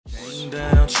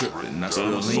down tripping. I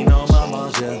still lean on my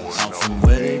Margiela. I'm from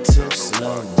where they tip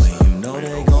slow. When you know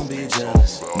they gon' be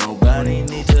jealous. Nobody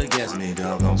need to guess me,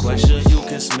 dog. I'm quite sure you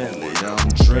can smell it. I'm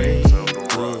Dre,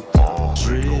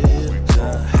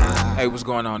 Hey, what's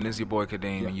going on? This is your boy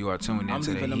Kadeem, and you are tuned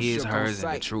into the His, Hers,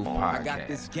 and the Truth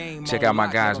podcast. Check out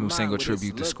my guys' new single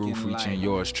tribute to Screw featuring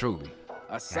yours truly.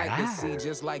 A sight to see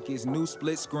just like his new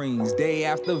split screens. Day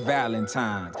after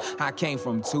Valentine's, I came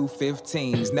from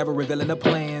 215s, never revealing the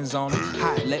plans on them.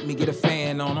 Hot, let me get a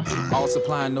fan on them. All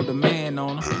supply, no demand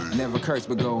on them. Never curse,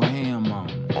 but go ham on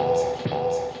them.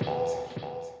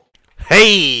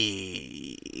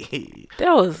 Hey!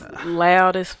 That was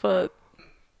loud as fuck.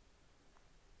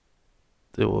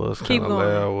 It was kind of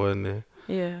loud, wasn't it?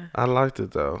 Yeah. I liked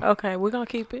it, though. Okay, we're going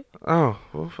to keep it. Oh,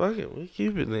 well, fuck it. We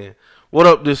keep it then. What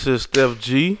up? This is Steph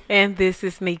G. And this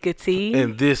is Nika T.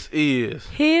 And this is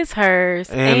His, Hers,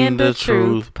 and the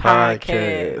Truth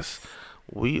podcast.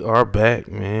 We are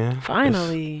back, man.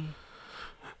 Finally.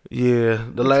 The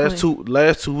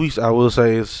last two weeks, I will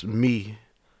say it's me.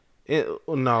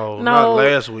 No, not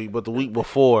last week, but the week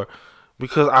before.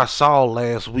 Because I saw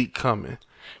last week coming.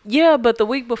 Yeah, but the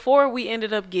week before, we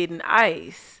ended up getting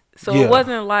ice. So it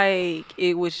wasn't like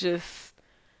it was just...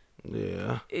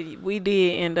 Yeah. We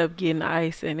did end up getting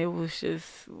ice, and it was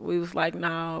just... We was like,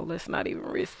 no, let's not even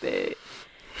risk that.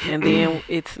 And then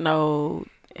it snowed,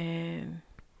 and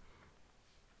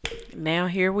now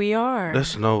here we are. That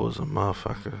snow was a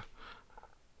motherfucker.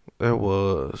 It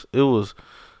was...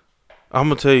 I'm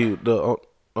going to tell you,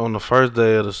 on the first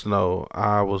day of the snow,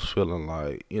 I was feeling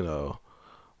like,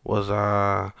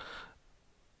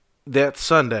 that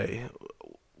Sunday,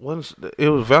 it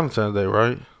was Valentine's Day,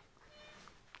 right?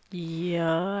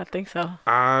 Yeah, I think so.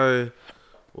 I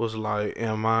was like,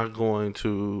 am I going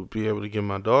to be able to get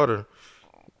my daughter?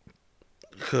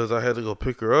 Because I had to go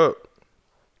pick her up,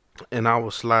 and I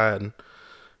was sliding,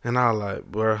 and I was like,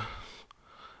 bruh,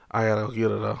 I gotta go get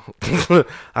her though.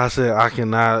 I said, I'm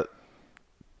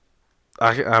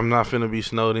not finna be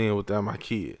snowed in without my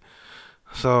kid.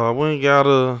 So I went and got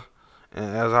her,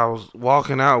 and as I was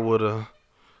walking out with her,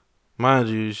 mind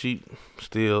you, she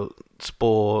still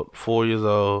spoiled, 4 years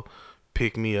old,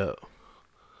 picked me up.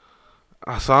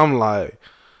 So I'm like,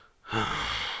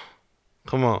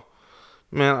 come on.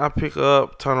 Man, I pick her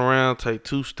up, turn around, take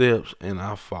 2 steps, and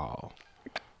I fall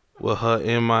with her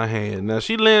in my hand. Now,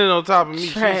 she landed on top of me.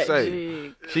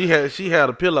 Tragic. She had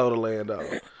a pillow to land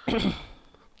on.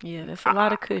 Yeah, that's a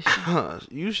lot of cushion.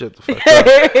 You shut the fuck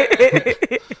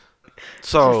up.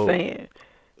 So, just saying.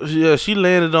 Yeah, she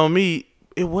landed on me.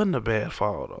 It wasn't a bad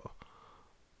fall, though.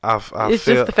 It's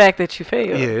just the fact that you fell.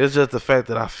 Yeah, it's just the fact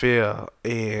that I fell.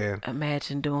 And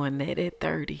imagine doing that at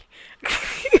 30.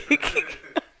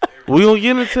 We gonna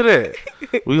get into that.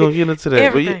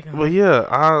 But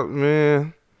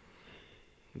yeah,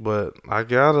 But I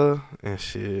got her, and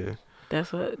shit.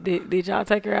 That's what. Did y'all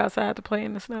take her outside to play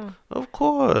in the snow? Of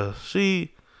course.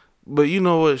 But you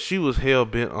know what? She was hell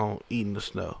bent on eating the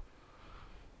snow.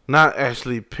 Not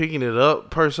actually picking it up,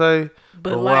 per se.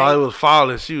 But while it was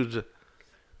falling, she was just...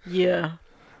 Yeah.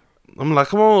 I'm like,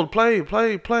 come on, play.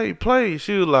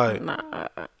 She was like... Nah,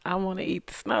 I want to eat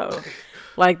the snow.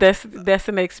 Like, that's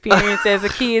an experience as a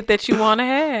kid that you want to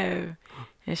have.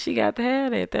 And she got to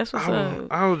have it. That's what's up.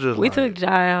 I was just we took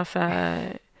Jai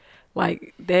outside.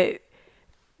 Like, that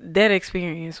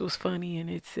experience was funny in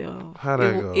itself. How'd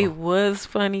that go? It was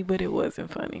funny, but it wasn't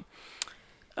funny.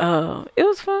 It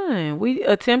was fun. We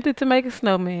attempted to make a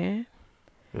snowman.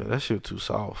 Yeah, that shit too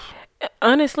soft.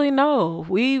 Honestly, no.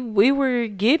 We were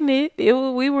getting it.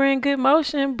 We were in good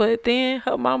motion, but then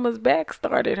her mama's back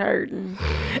started hurting.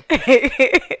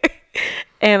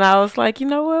 And I was like, you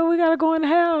know what? We gotta go in the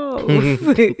house.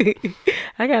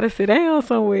 I gotta sit down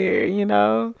somewhere,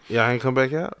 Yeah, I ain't come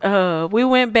back out? We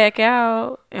went back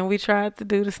out and we tried to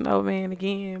do the snowman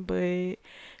again, but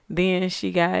then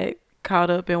she got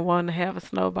caught up in wanting to have a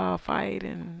snowball fight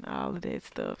and all of that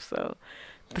stuff. So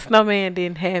the snowman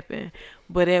didn't happen.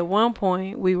 But at one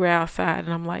point we were outside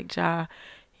and I'm like, Ja,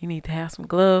 you need to have some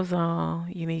gloves on.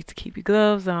 You need to keep your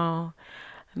gloves on.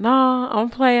 No, I'm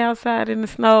play outside in the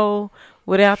snow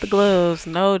without the gloves.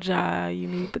 No, Ja, you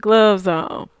need the gloves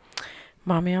on.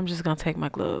 Mommy, I'm just going to take my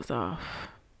gloves off.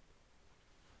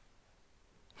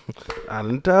 I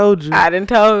done told you.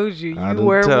 You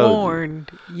were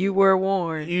warned. You were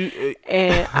warned.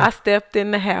 And I stepped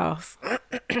in the house.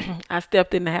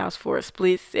 For a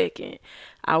split second.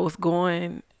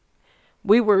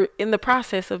 We were in the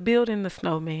process of building the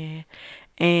snowman.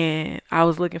 And I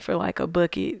was looking for like a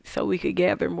bucket so we could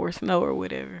gather more snow or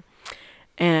whatever.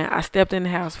 And I stepped in the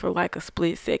house for like a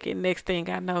split second. Next thing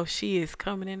I know, she is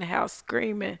coming in the house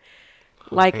screaming,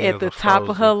 Like at the top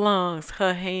of her lungs,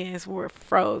 her hands were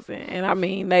frozen. And I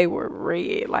mean, they were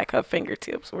red. Like her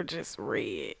fingertips were just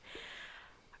red.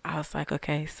 I was like,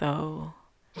 okay, so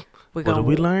what did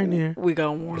we learn here? We're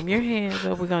going to warm your hands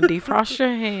up. We're going to defrost your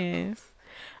hands.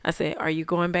 I said, are you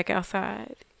going back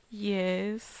outside?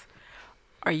 Yes.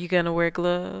 Are you going to wear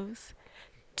gloves?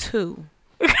 2.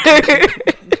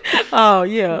 Oh,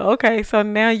 yeah. Okay, so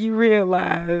now you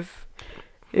realize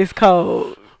it's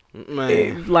cold.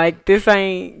 Man. Like, this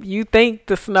ain't, you think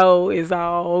the snow is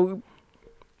all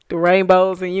the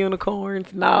rainbows and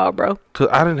unicorns. Nah, bro. Because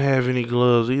I didn't have any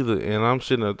gloves either. And I'm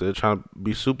sitting up there trying to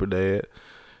be super dad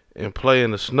and play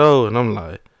in the snow. And I'm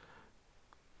like,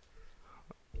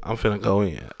 I'm finna go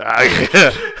in.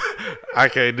 I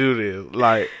can't do this.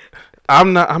 Like,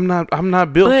 I'm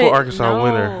not built for Arkansas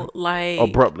winter like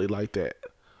abruptly like that.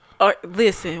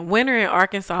 Listen, winter in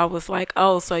Arkansas was like,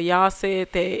 oh, so y'all said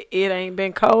that it ain't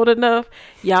been cold enough.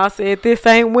 Y'all said this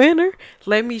ain't winter.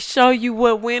 Let me show you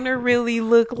what winter really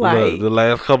look like. The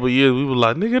last couple of years, we were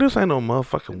like, nigga, this ain't no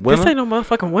motherfucking winter. This ain't no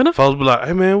motherfucking winter. Folks be like,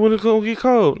 hey man, when it's gonna get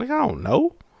cold? Nigga, I don't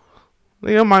know.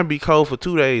 Nigga, it might be cold for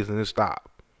 2 days and then stop.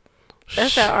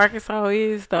 That's how Arkansas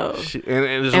is, though.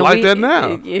 And it's like that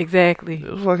now. Exactly.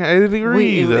 It's fucking 80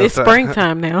 degrees. It's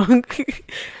springtime now.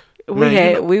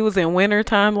 We was in winter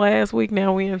time last week.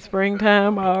 Now we in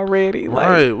springtime already.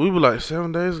 Right. We were like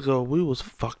 7 days ago. We was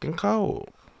fucking cold.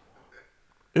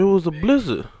 It was a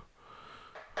blizzard.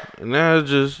 And now it's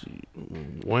just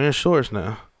wearing shorts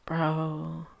now.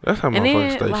 Bro. That's how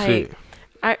motherfuckers stay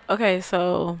sick. Okay,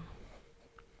 so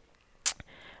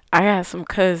I got some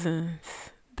cousins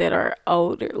that are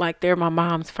older. Like, they're my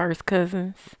mom's first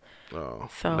cousins. Oh.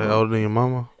 So they older than your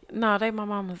mama? No, they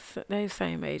the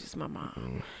same age as my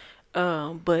mom.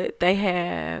 But they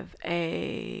have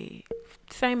a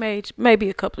same age, maybe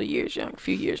a couple of years young, a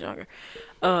few years younger.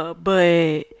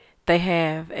 But they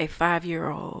have a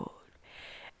 5-year-old.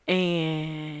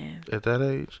 And at that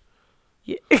age?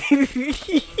 Yeah.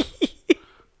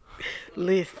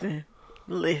 Listen.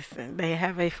 They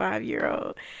have a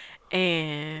 5-year-old.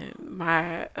 And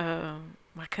my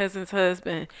cousin's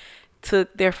husband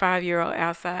took their 5-year-old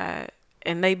outside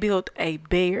and they built a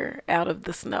bear out of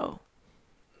the snow.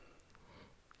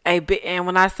 And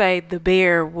when I say the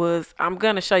bear was, I'm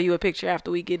going to show you a picture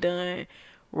after we get done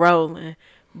rolling.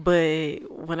 But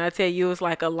when I tell you it was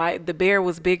like the bear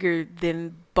was bigger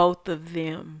than both of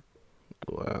them.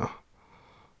 Wow.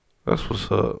 That's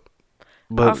what's up.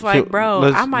 But I was like, bro,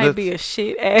 I might be a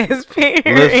shit ass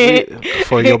parent.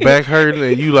 For your back hurting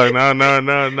and you like,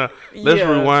 no. Let's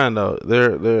rewind though.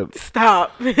 They're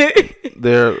stop.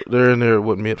 they're in their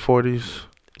mid 40s,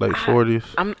 late 40s.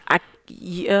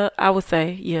 I would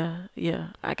say yeah.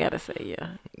 I gotta say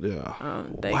yeah. Yeah.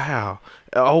 Wow.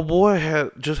 Old boy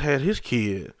had his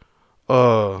kid.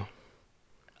 Oh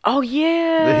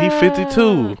yeah. He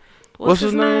 52. What's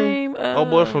his name? Oh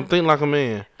boy from Think Like a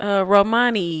Man.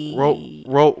 Romani.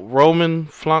 Roman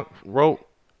Flunk.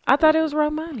 I thought it was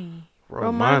Romani.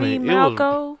 Romani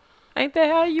Malco. Ain't that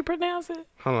how you pronounce it?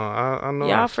 Hold on, I know.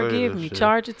 Y'all forgive me. Shit.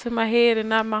 Charge it to my head and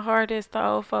not my heart, as the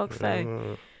old folks say.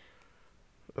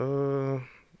 Damn,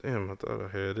 I thought I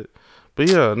had it. But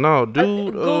yeah, no,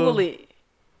 dude. Google it.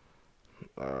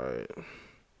 Alright.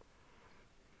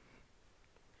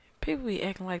 People be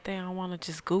acting like they don't want to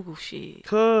just Google shit.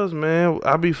 Cause, man,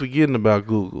 I be forgetting about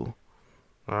Google.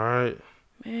 Alright?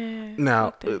 Man.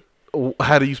 Now,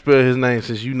 how do you spell his name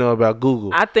since you know about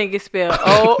Google? I think it's spelled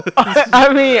ROM.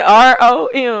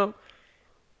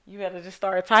 You better just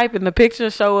start typing. The picture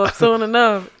show up soon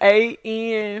enough.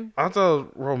 AN. I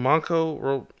thought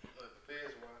Romanco.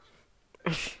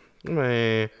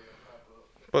 Man.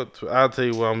 But I'll tell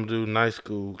you what I'm going to do. Night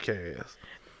School cast.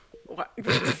 What?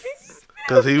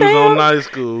 Because he was on Night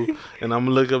School, and I'm going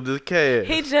to look up this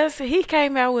cast. He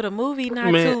came out with a movie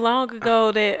too long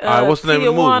ago that what's the name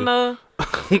of the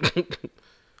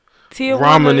movie?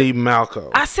 Romani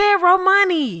Malco. I said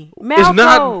Romani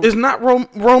Malco. It's not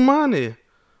Romani.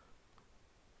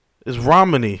 It's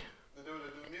Romani.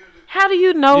 How do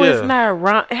you know it's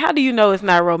not How do you know it's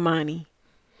not Romani?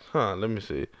 Huh, let me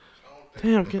see.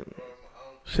 Damn,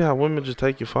 see how women just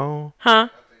take your phone? Huh?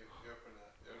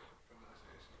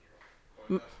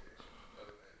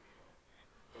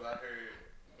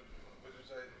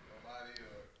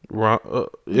 He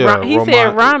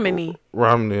said Romani.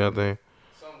 Romani, I think.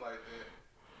 Something like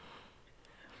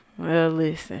that. Well,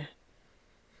 listen.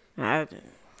 I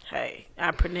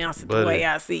pronounce it the way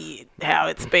I see it, how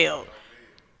it's spelled.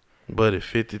 But at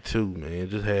 52, man,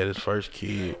 just had his first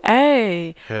kid.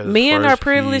 Hey, men are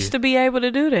privileged to be able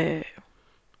to do that.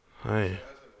 Hey.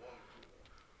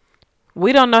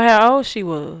 We don't know how old she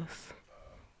was.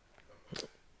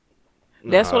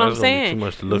 That's what I'm that's gonna be saying. too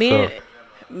much to look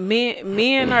Men, up.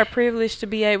 men are privileged to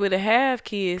be able to have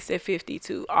kids at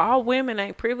 52. All women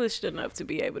ain't privileged enough to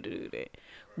be able to do that.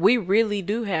 We really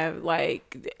do have,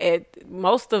 like, at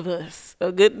most of us,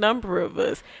 a good number of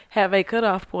us have a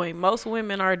cutoff point. Most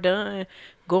women are done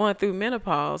going through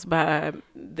menopause by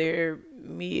their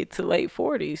mid to late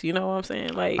 40s. You know what I'm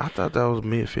saying? Like, I thought that was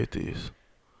mid-50s.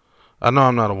 I know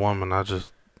I'm not a woman. I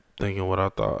just thinking what I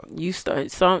thought. you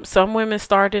start some women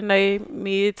start in their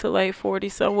mid to late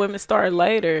 40s. Some women start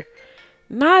later.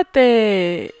 Not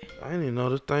that. I didn't even know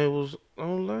this thing was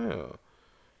on loud.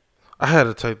 I had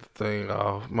to take the thing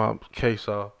off, my case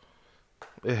off.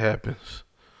 It happens.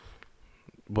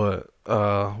 But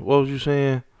what was you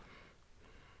saying?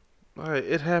 Like,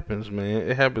 it happens, man.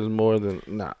 It happens more than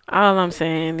not. All I'm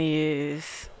saying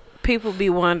is people be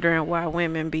wondering why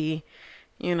women be,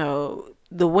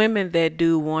 the women that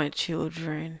do want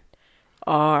children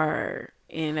are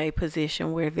in a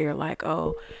position where they're like,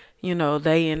 oh,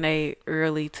 they in their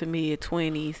early to mid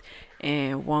 20s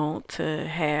and want to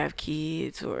have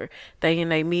kids, or they in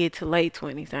their mid to late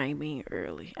 20s. I ain't mean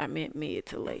early. I meant mid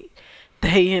to late.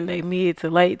 They in their mid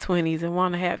to late 20s and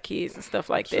want to have kids and stuff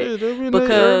like that. Shit, they be in their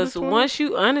Because early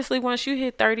 20s. once you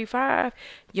hit 35,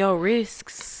 your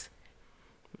risks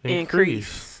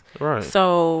increase. Right.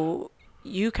 So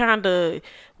you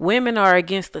women are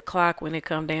against the clock when it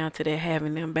come down to that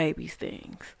having them babies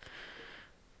things.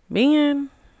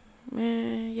 Men,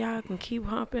 man, y'all can keep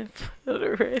humping for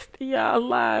the rest of y'all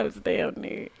lives down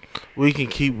there. We can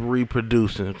keep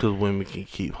reproducing because women can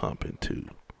keep humping too.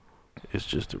 It's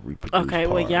just the reproduce Okay,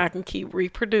 part. well, y'all can keep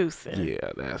reproducing.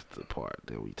 Yeah, that's the part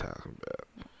that we talking about.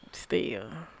 Still.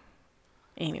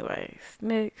 Anyways,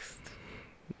 next.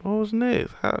 What was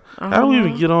next? How we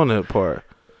even get on that part?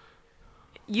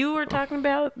 You were talking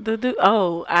about the dude.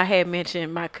 Oh, I had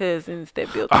mentioned my cousins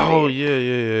that built the Oh bed.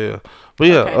 yeah. But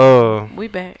yeah, Okay. We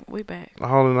back.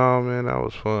 all in all, man, that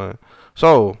was fun.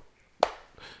 So That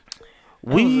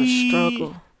was a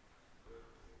struggle.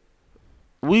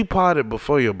 We potted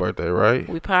before your birthday, right?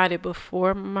 We potted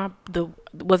before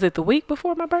was it the week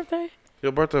before my birthday?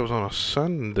 Your birthday was on a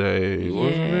Sunday,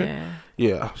 wasn't it? Yeah.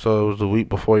 Yeah, so it was the week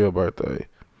before your birthday.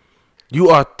 You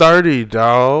are 30,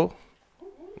 dog.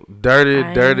 Dirty,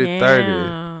 30.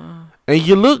 And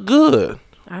you look good.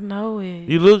 I know it.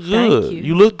 You look good. Thank you.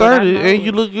 You look But I 30 know and you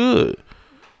it. look good.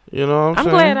 You know what I'm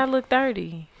saying? glad I look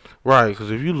 30. Right, because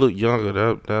if you look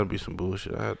younger, that'd be some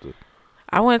bullshit.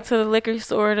 I went to the liquor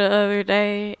store the other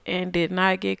day and did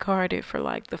not get carded for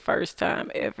like the first time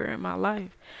ever in my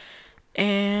life.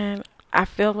 And I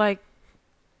feel like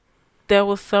that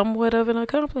was somewhat of an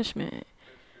accomplishment.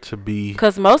 To be.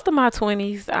 Because most of my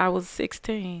 20s, I was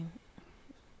 16.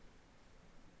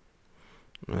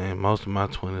 Man, most of my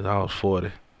 20s, I was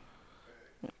 40.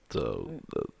 So,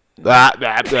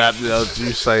 don't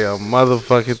you say a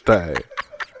motherfucking thing.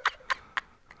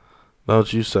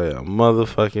 Don't you say a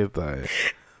motherfucking thing.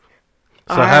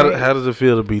 So how does it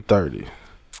feel to be 30?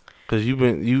 Because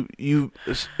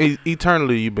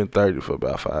eternally you've been 30 for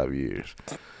about 5 years.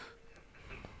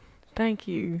 Thank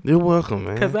you. You're welcome,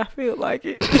 man. Because I feel like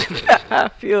it. I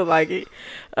feel like it.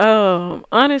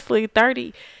 Honestly,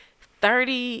 30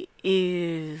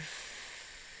 is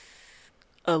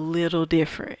a little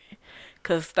different.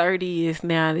 Because 30 is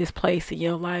now this place in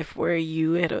your life where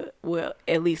you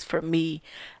at least for me,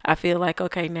 I feel like,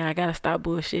 okay, now I got to stop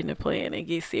bullshitting and playing and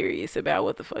get serious about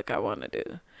what the fuck I want to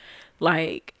do.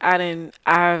 Like,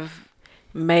 I've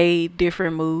made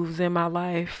different moves in my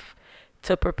life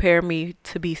to prepare me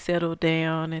to be settled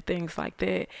down and things like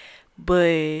that.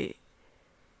 But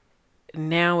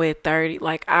now at 30,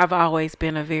 like, I've always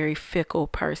been a very fickle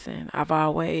person. I've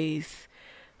always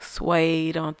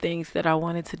swayed on things that I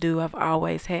wanted to do. I've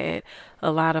always had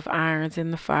a lot of irons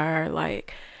in the fire.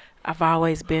 Like, I've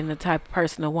always been the type of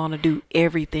person to want to do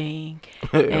everything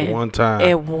At one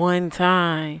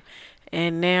time.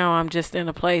 And now I'm just in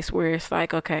a place where it's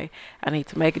like, okay, I need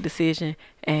to make a decision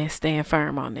and stand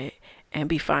firm on it and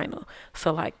be final.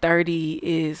 So like 30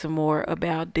 is more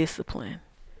about discipline.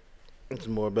 It's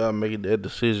more about making that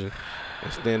decision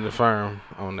and standing firm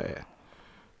on that.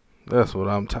 That's what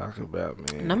I'm talking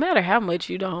about, man. No matter how much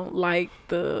you don't like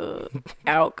the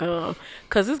outcome,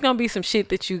 because there's going to be some shit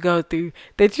that you go through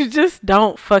that you just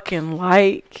don't fucking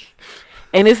like.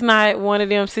 And it's not one of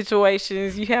them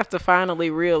situations you have to finally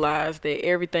realize that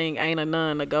everything ain't a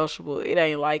non-negotiable. It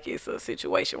ain't like it's a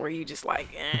situation where you just like,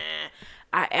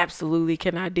 I absolutely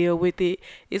cannot deal with it.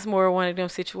 It's more one of them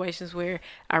situations where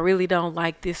I really don't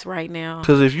like this right now.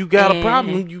 Because if you got a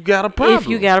problem, you got a problem. If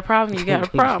you got a problem, you got a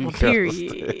problem, You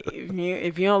period.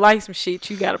 If you don't like some shit,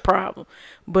 you got a problem.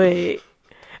 But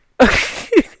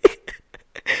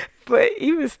But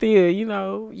even still, you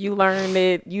know, you learn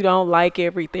that you don't like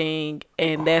everything,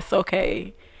 and that's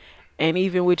okay. And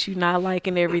even with you not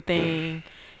liking everything,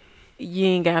 you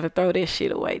ain't got to throw that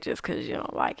shit away just because you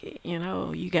don't like it. You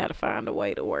know, you got to find a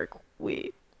way to work with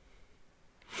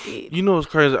it. You know what's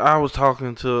crazy? I was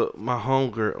talking to my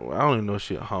homegirl. I don't even know if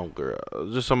she a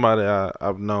homegirl. Just somebody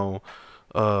I've known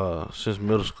since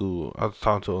middle school. I was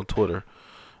talking to her on Twitter.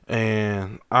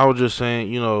 And I was just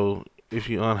saying, you know, if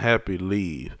you're unhappy,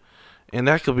 leave. And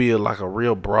that could be like a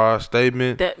real broad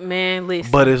statement. That man,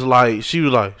 listen. But it's like, she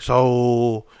was like,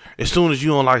 so as soon as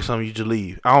you don't like something, you just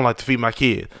leave. I don't like to feed my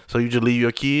kids, so you just leave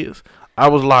your kids. I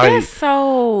was like, that's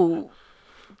so.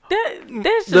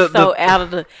 That's just so out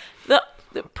of the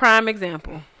prime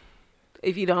example.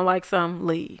 If you don't like something,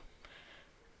 leave.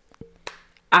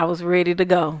 I was ready to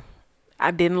go.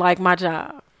 I didn't like my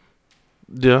job.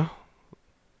 Yeah.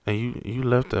 And you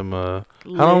left them. How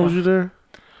long was you there?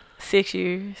 6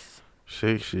 years.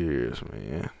 6 years,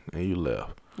 man. And you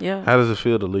left. Yeah. How does it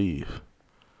feel to leave?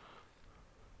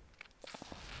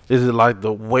 Is it like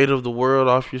the weight of the world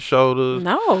off your shoulders?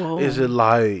 No. Is it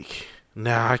like,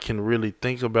 now I can really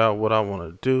think about what I want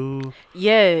to do?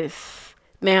 Yes.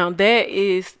 Now that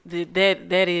is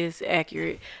that is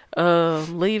accurate.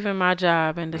 Leaving my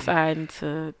job and deciding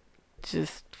to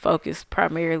just focus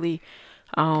primarily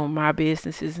on my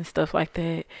businesses and stuff like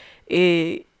that.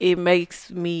 It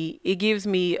gives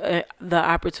me the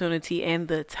opportunity and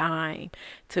the time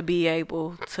to be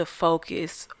able to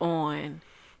focus on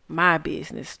my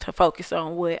business, to focus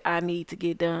on what I need to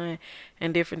get done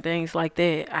and different things like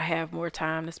that. I have more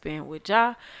time to spend with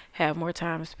Ja, have more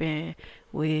time to spend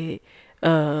with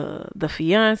the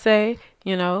fiance,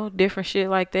 you know, different shit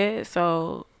like that.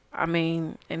 So I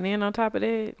mean, and then on top of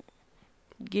that,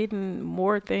 getting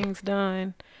more things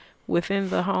done within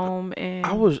the home. And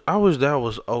I wish that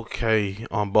was okay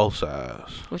on both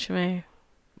sides. What you mean?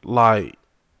 Like,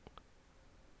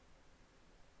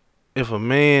 if a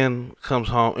man comes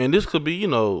home, and this could be, you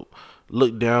know,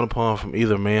 looked down upon from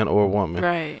either man or woman.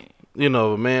 Right. You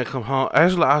know, a man come home.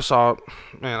 Actually, I saw,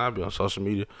 man, I be on social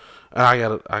media, and I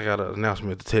got an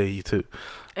announcement to tell you too.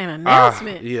 An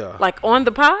announcement? Yeah. Like on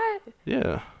the pod?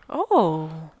 Yeah.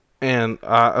 Oh. And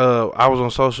I was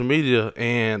on social media,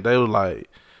 and they were like,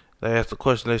 they asked the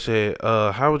question. They said,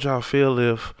 how would y'all feel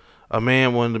if a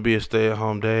man wanted to be a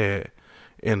stay-at-home dad,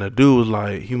 and the dude was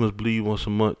like, he must bleed once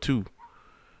a month too.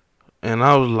 And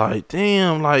I was like,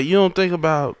 damn, like, you don't think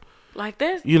about, like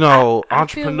this, you know, I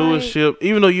entrepreneurship. Like,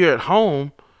 even though you're at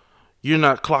home, you're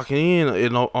not clocking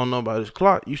in on nobody's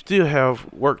clock. You still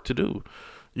have work to do.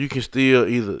 You can still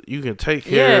you can take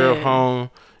care of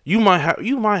home. You might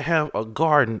have a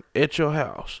garden at your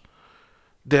house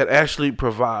that actually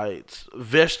provides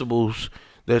vegetables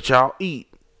that y'all eat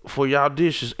for y'all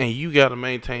dishes, and you got to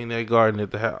maintain that garden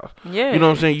at the house. Yeah. You know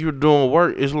what I'm saying? You're doing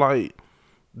work. It's like,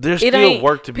 there's still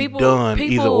work to be done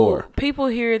either or. People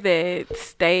hear that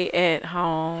stay at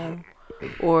home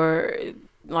or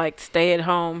like stay at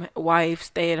home wife,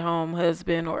 stay at home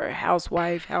husband, or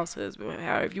housewife, house husband,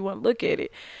 however you want to look at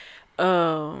it.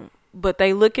 But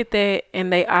they look at that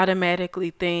and they automatically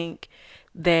think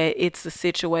that it's a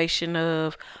situation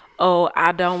of, oh,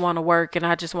 I don't want to work and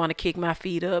I just want to kick my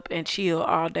feet up and chill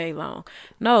all day long.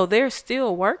 No, there's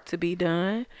still work to be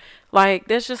done. Like,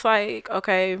 that's just like,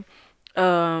 okay,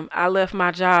 I left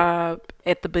my job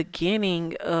at the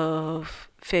beginning of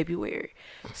February.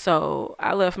 So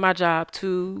I left my job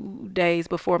 2 days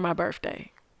before my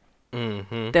birthday.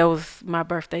 Mm-hmm. That was my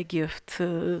birthday gift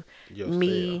to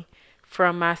me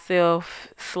from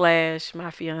myself / my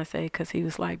fiance, because he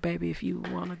was like, baby, if you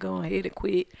want to go ahead and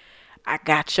quit, I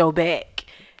got your back.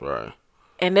 Right.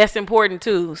 And that's important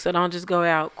too. So don't just go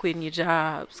out quitting your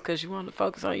jobs because you want to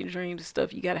focus on your dreams and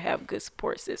stuff. You got to have a good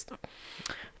support system.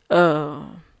 What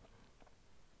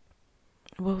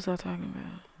was I talking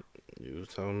about? You was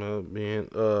talking about being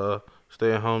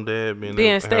stay-at-home dad,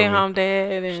 being stay-at-home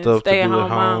dad and stay-at-home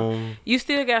mom. You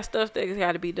still got stuff that's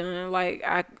got to be done. Like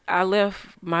I left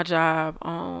my job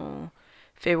on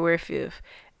February 5th,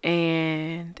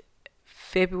 and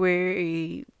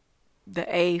February the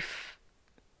 8th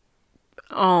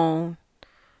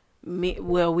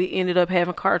we ended up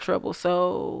having car trouble,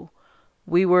 so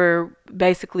we were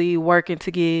basically working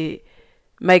to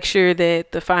make sure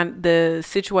that the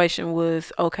situation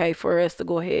was okay for us to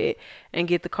go ahead and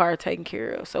get the car taken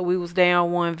care of. So we was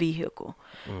down one vehicle.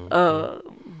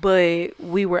 Mm-hmm. But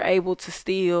we were able to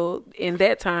still, in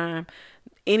that time,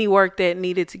 any work that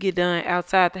needed to get done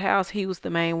outside the house, he was the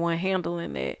main one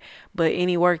handling that. But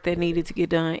any work that needed to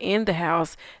get done in the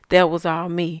house, that was all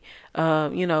me.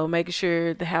 Making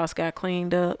sure the house got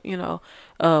cleaned up,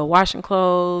 washing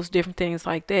clothes, different things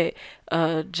like that.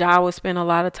 Ja would spend a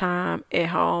lot of time at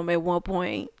home. At one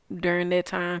point during that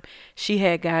time, she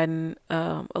had gotten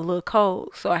a little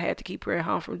cold, so I had to keep her at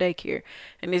home from daycare.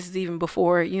 And this is even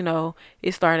before,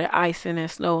 it started icing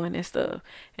and snowing and stuff.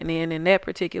 And then in that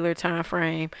particular time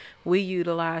frame, we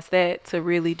utilized that to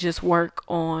really just work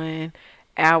on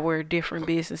our different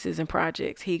businesses and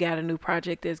projects. He got a new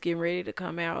project that's getting ready to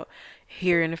come out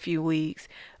here in a few weeks.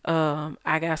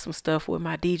 I got some stuff with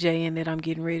my DJing that I'm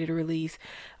getting ready to release.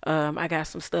 I got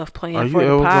some stuff planned for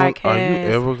the podcast. Are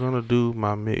you ever gonna do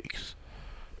my mix?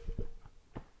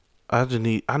 I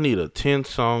need a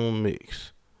 10-song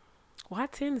mix. Why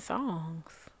 10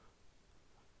 songs?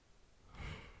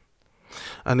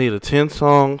 I need a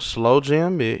 10-song slow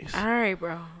jam mix. All right,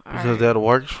 bro. Because that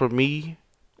works for me.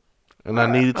 And I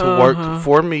need it to work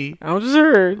for me. I just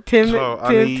heard 10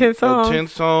 songs. 10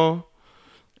 song.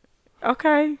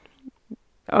 Okay.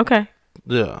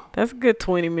 Yeah. That's a good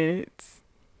 20 minutes.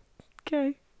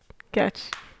 Okay. Gotcha.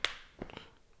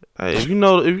 Hey, if you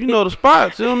know the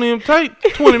spots, it don't even take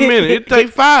 20 minutes. It take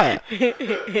 5.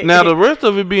 Now the rest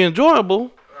of it be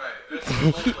enjoyable.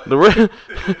 the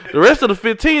rest of the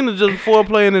 15 is just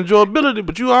foreplay and enjoyability,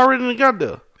 but you already got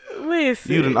there.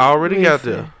 Listen. You done already got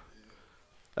there.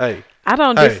 Hey. I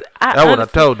don't that's what I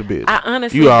told the bitch. I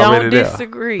honestly you don't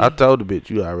disagree. There. I told the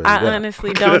bitch you already there. I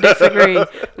honestly don't disagree.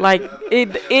 Like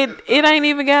it ain't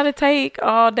even gotta take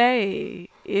all day.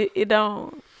 It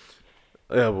don't.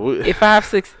 Yeah, but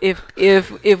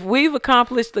if we've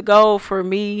accomplished the goal for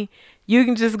me, you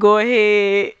can just go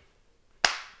ahead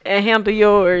and handle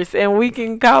yours, and we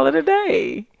can call it a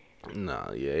day.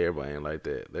 Nah, yeah, everybody ain't like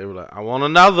that. They were like, I want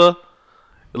another.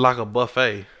 It's like a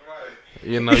buffet.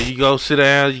 You go sit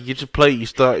down, you get your plate, you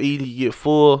start eating, you get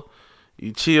full,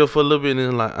 you chill for a little bit, and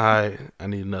then like, all right, I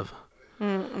need another.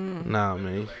 Nah,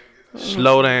 man,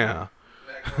 slow down.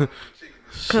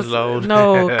 Slow down.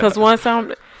 No, because once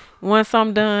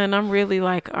I'm done, I'm really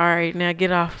like, all right, now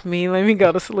get off me, let me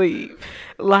go to sleep.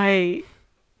 Like,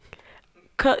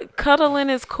 cuddling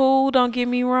is cool, don't get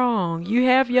me wrong. You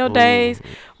have your days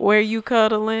where you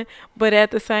cuddling, but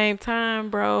at the same time,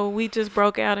 bro, we just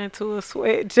broke out into a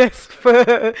sweat just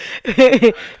for,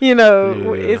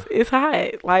 it's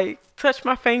hot. Like, touch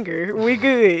my finger. We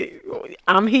good.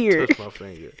 I'm here. Touch my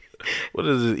finger. What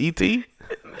is it, E.T.?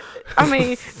 I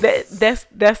mean,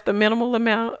 that's the minimal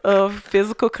amount of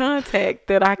physical contact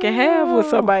that I can have with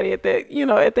somebody at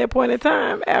that point in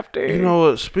time after. You know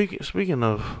what? Speaking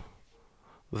of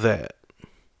that,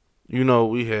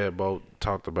 we had both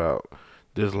talked about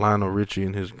this Lionel Richie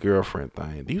and his girlfriend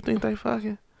thing. Do you think they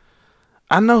fucking?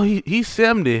 I know he's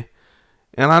 70,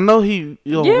 and I know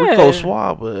Rico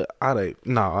Suave, but are they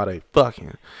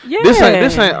fucking? Yeah.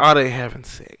 This ain't are they having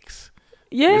sex?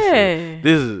 Yeah.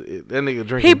 This is that nigga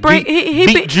drinking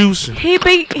beet juice. He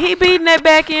beating that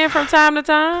back in from time to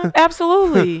time.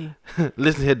 Absolutely.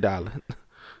 Listen here, darling.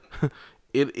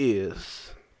 It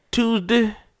is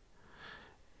Tuesday.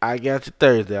 I got you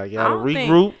Thursday. I gotta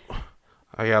regroup.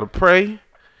 I gotta pray.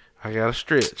 I gotta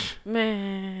stretch.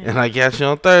 Man. And I got you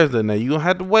on Thursday. Now you gonna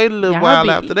have to wait a little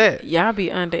while after that. Y'all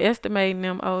be underestimating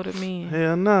them older men.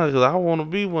 Hell no, because I want to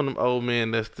be one of them old men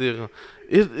that's still.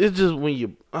 It's just when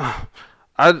you.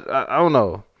 I don't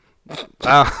know.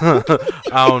 I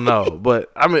don't know,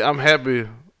 but I mean I'm happy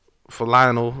for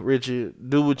Lionel Richie.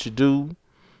 Do what you do.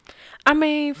 I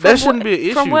mean, that shouldn't be an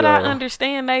issue. From what though. I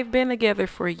understand, they've been together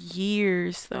for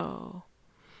years, though.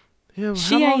 Yeah,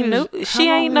 she ain't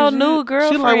no new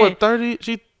girlfriend. She like what 30?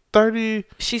 She 30.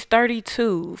 She's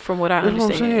 32, from what I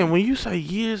understand. That's what I'm saying. When you say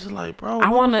years, it's like, bro, I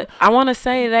wanna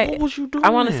say that. What was you doing?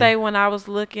 I wanna say when I was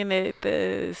looking at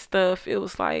the stuff, it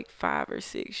was like 5 or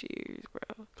 6 years, bro.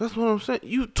 That's what I'm saying.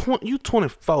 You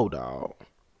 24, dog.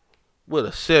 With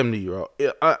a 70-year-old.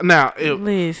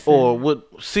 Or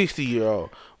with 60-year-old.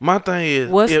 My thing is,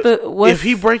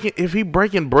 if he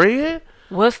breaking bread.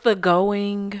 What's the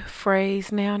going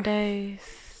phrase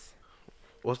nowadays?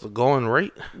 What's the going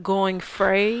rate? Going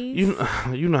phrase? You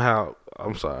know how,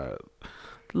 I'm sorry.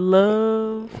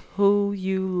 Love who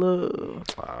you love.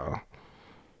 Wow.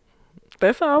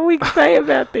 That's all we can say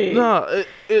about that. No,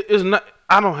 it's not.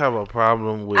 I don't have a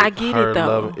problem with her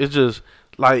loving. It's just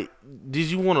like,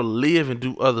 did you want to live and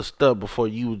do other stuff before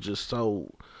you were just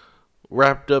so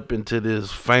wrapped up into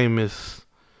this famous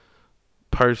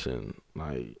person?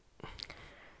 Like,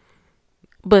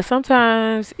 but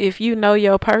sometimes if you know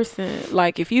your person,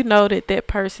 like if you know that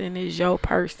person is your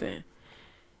person,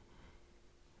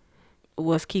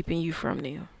 what's keeping you from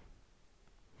them?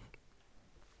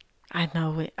 I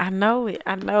know it. I know it.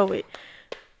 I know it.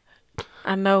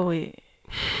 I know it.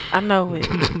 I know it.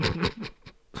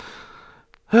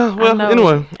 Well,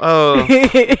 anyway, I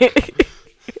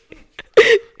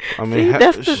mean,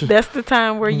 see, that's the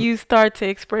time where you start to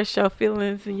express your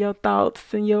feelings and your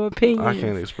thoughts and your opinions. I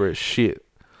can't express shit.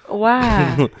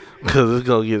 Why? Because it's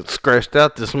gonna get scratched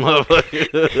out this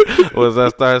motherfucker once I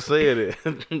start saying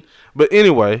it. But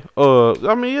anyway,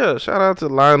 I mean, yeah, shout out to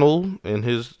Lionel and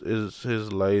his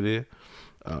lady.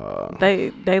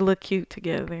 They look cute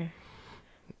together.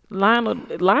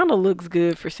 Lionel looks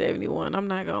good for 71. I'm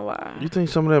not gonna lie. You think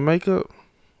some of that makeup?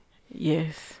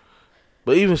 Yes.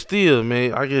 But even still,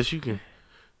 man, I guess you can.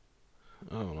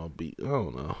 I don't know.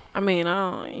 I mean,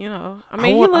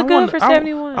 he look good for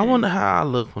 71. I wonder how I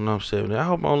look when I'm 70. I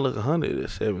hope I don't look 100 at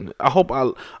 70. I hope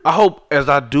as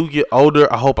I do get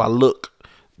older, I hope I look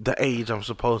the age I'm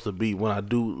supposed to be when I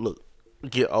do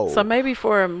get old. So maybe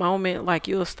for a moment, like,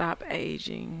 you'll stop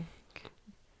aging.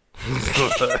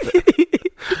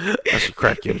 I should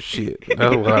crack your shit.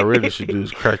 That's what I really should do,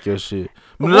 is crack your shit.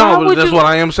 But that's what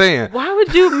I am saying. Why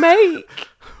would you make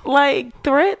like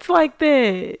threats like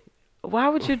that? Why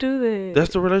would you do that?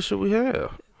 That's the relationship we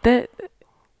have.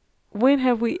 When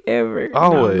have we ever?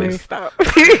 Always. No, man, stop.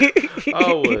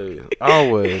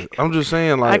 Always. I'm just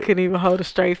saying, like, I couldn't even hold a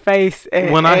straight face.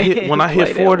 When I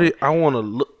hit 40, I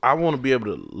want to be able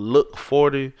to look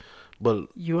 40, but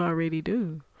you already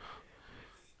do.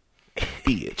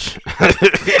 Bitch.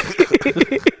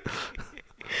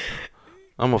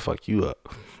 I'm gonna fuck you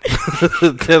up.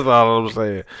 That's all I'm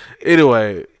saying.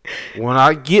 Anyway, when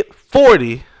I get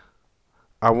 40,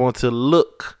 I want to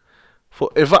look for.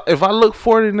 If I look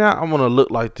 40 now, I'm gonna look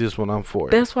like this when I'm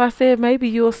 40. That's why I said maybe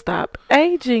you'll stop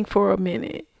aging for a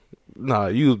minute. Nah,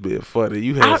 you was being funny.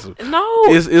 You had some. No,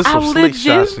 it's some slick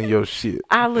shots in your shit.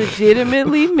 I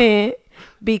legitimately meant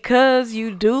because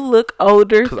you do look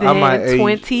older than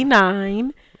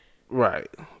 29. Right,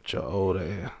 with your old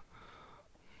ass.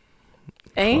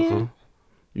 And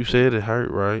you said it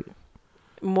hurt, right?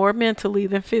 More mentally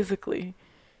than physically.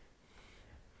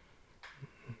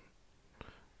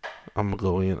 I'm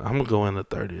gonna go into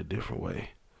 30 a different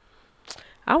way.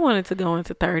 I wanted to go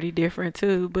into 30 different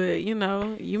too, but you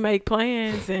make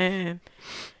plans and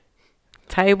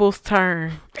tables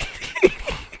turn.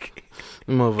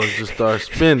 The motherfuckers just start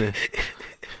spinning.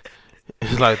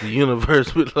 It's like the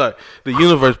universe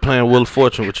playing Wheel of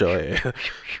Fortune with your ass.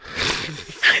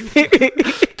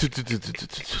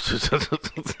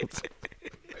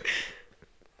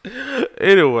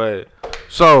 Anyway,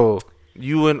 so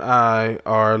you and I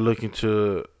are looking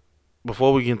to,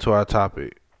 before we get into our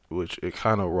topic, which it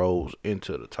kind of rolls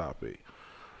into the topic,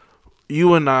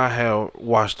 you and I have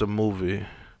watched a movie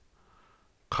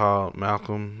called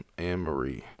Malcolm and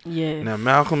Marie. Yes. Now,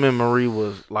 Malcolm and Marie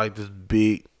was like this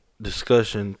big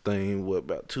discussion thing,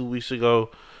 about 2 weeks ago.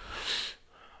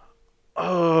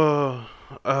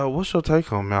 What's your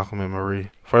take on Malcolm and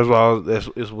Marie? First of all, it's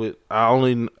with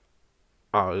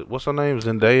what's her name?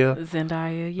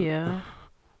 Zendaya, yeah.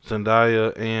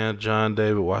 Zendaya and John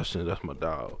David Washington. That's my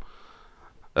dog.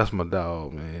 That's my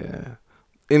dog, man.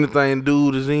 Anything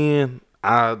dude is in,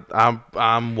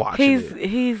 I'm watching it.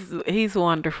 He's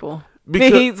wonderful.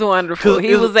 He's wonderful.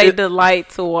 He was a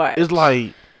delight to watch. It's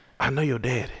like, I know your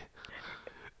daddy,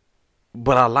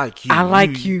 but I like you. I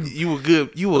like you. You were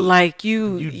good. You were like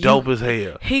you. You dope as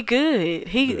hell. He good.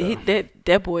 He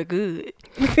that boy good.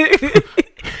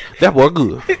 That boy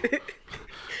good.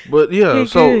 But yeah,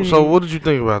 so what did you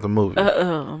think about the movie?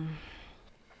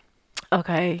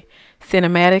 Okay,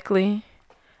 cinematically,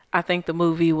 I think the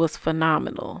movie was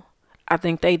phenomenal. I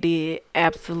think they did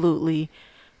absolutely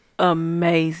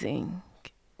amazing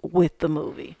with the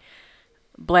movie.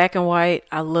 Black and white,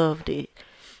 I loved it.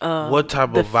 What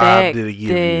type of vibe did it give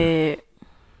you?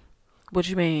 What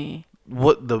you mean?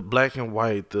 What the black and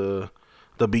white, the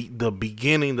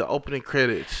beginning, the opening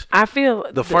credits. I feel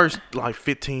the first like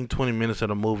 15-20 minutes of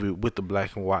the movie with the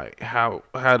black and white. What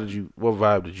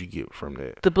vibe did you get from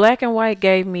that? The black and white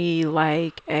gave me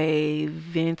like a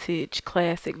vintage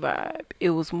classic vibe.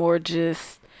 It was more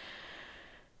just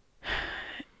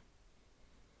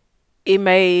it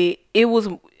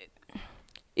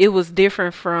was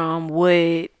different from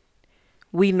what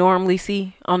we normally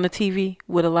see on the TV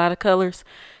with a lot of colors.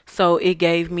 So it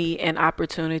gave me an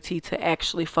opportunity to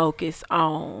actually focus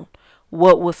on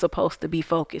what was supposed to be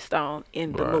focused on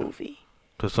in the movie.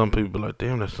 Because some people be like,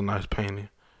 damn, that's a nice painting.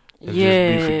 And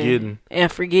yeah. Just be forgetting.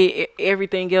 And forget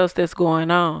everything else that's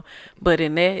going on. But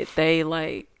in that, they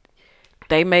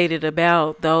they made it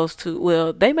about those two.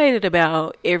 Well, they made it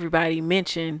about everybody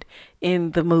mentioned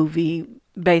in the movie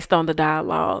based on the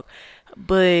dialogue.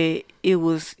 But it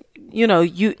was,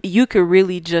 you could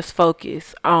really just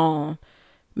focus on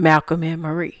Malcolm and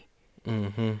Marie.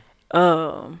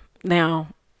 Now,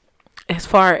 as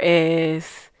far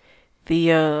as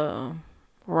the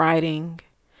writing,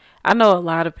 I know a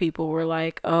lot of people were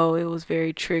like, "Oh, it was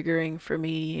very triggering for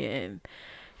me," and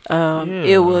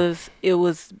it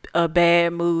was a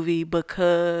bad movie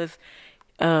because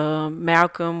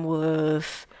Malcolm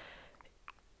was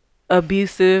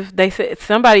abusive. They said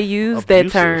somebody used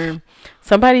that term.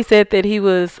 Somebody said that he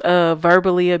was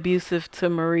verbally abusive to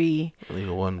Marie. He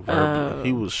wasn't verbally.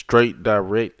 He was straight,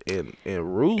 direct, and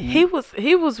rude. He was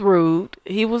rude.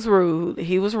 He was rude.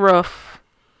 He was rough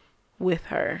with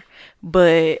her.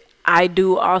 But I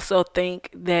do also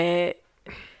think that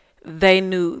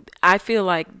I feel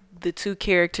like the two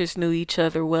characters knew each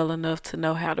other well enough to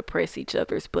know how to press each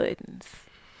other's buttons.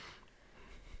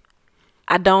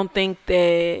 I don't think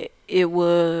that it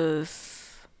was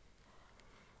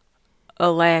a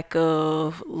lack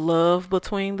of love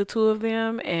between the two of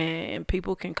them, and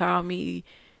people can call me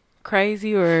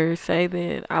crazy or say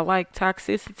that I like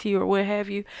toxicity or what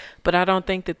have you, but I don't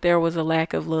think that there was a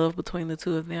lack of love between the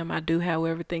two of them. I do,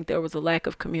 however, think there was a lack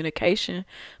of communication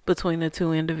between the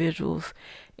two individuals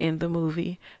in the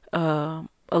movie, a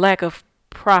lack of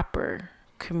proper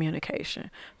communication,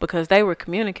 because they were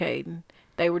communicating.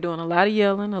 They were doing a lot of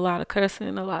yelling, a lot of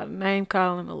cussing, a lot of name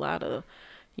calling, a lot of,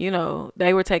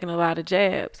 they were taking a lot of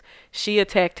jabs. She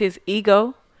attacked his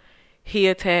ego. He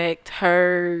attacked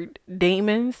her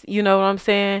demons. You know what I'm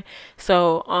saying?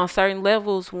 So on certain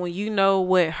levels, when you know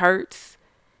what hurts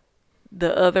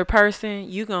the other person,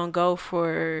 you gonna go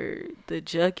for the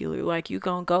jugular. Like, you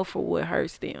gonna go for what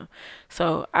hurts them.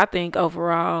 So I think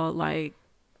overall, like,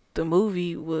 the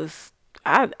movie was,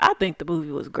 I think the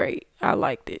movie was great. I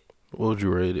liked it. What would you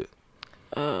rate it?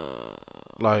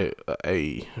 Like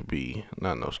A, B,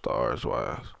 not no stars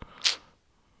wise.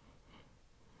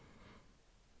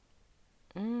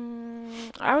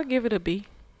 I would give it a B.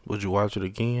 Would you watch it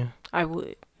again? I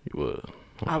would. You would.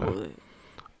 Okay. I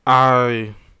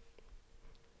would.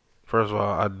 First of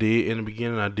all, I did in the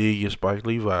beginning. I did get Spike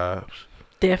Lee vibes.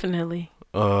 Definitely.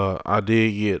 I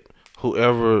did get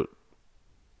whoever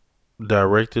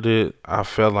directed it. I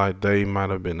felt like they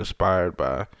might have been inspired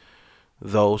by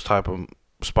those type of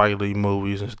Spike Lee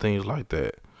movies and things like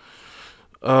that.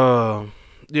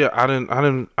 Yeah, I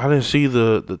didn't see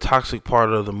the toxic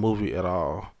part of the movie at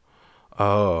all.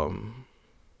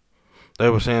 They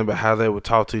were saying about how they would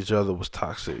talk to each other was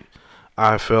toxic.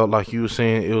 I felt like you were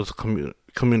saying it was a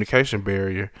communication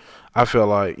barrier. I felt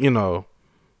like,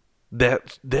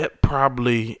 that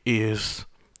probably is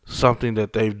something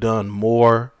that they've done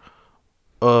more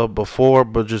before,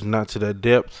 but just not to that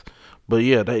depth. But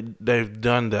yeah, they've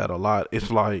done that a lot.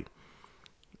 It's like,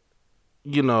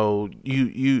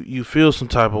 you feel some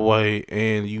type of way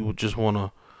and you just want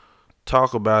to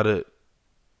talk about it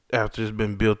after it's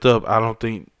been built up. I don't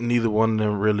think neither one of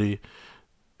them really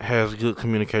has good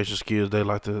communication skills. They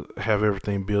like to have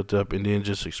everything built up and then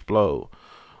just explode.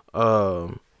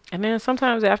 And then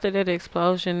sometimes after that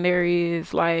explosion, there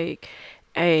is like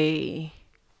a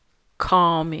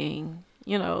calming,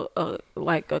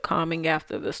 like a calming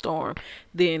after the storm.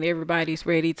 Then everybody's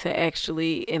ready to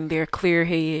actually, in their clear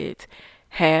heads,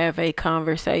 have a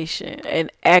conversation, an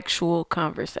actual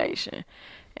conversation,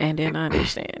 and then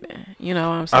understanding. You know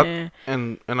what I'm saying?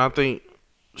 And I think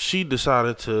she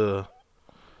decided to.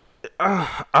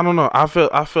 I don't know. I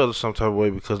felt some type of way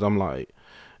because I'm like,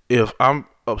 if I'm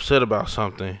upset about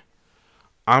something,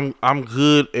 I'm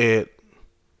good at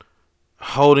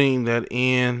holding that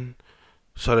in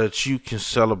so that you can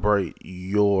celebrate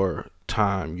your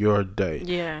time, your day.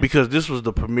 Yeah. Because this was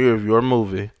the premiere of your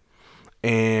movie,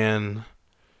 and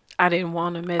I didn't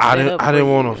want to mess it up. I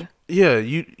didn't want to. Yeah,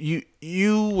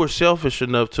 you were selfish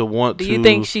enough to want to. Do you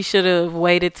think she should have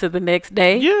waited to the next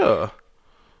day? Yeah.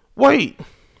 Wait.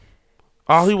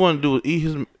 All he wanted to do was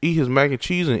eat his mac and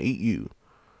cheese and eat you.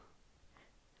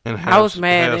 And I was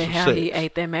mad at how he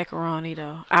ate that macaroni,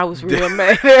 though. I was real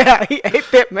mad at how he ate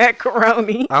that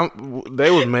macaroni.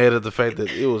 They was mad at the fact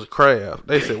that it was crab.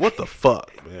 They said, "What the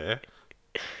fuck, man?"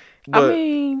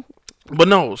 But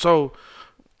no. So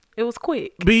it was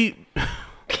quick. Be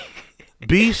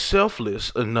selfless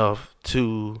enough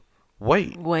to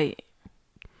wait.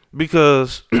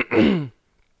 Because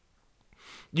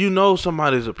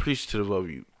somebody's appreciative of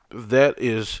you. That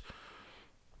is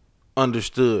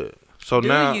understood. So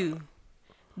now,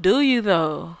 do you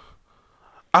though?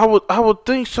 I would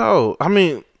think so. I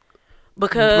mean,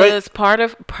 Because part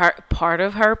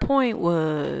of her point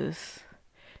was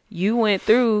you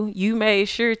made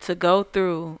sure to go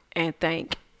through and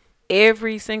thank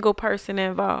every single person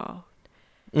involved.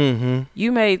 Mm-hmm.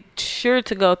 You made sure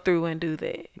to go through and do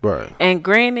that. Right. And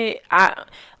granted,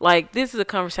 this is a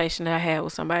conversation that I had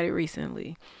with somebody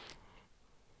recently.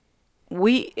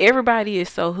 Everybody is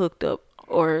so hooked up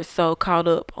or so caught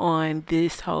up on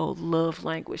this whole love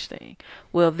language thing.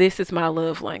 Well, this is my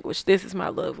love language. This is my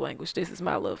love language. This is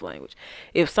my love language.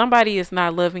 If somebody is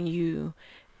not loving you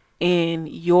in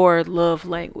your love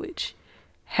language,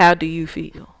 how do you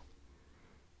feel?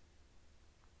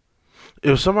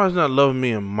 If somebody's not loving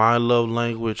me in my love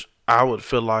language, I would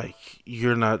feel like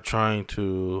you're not trying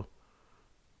to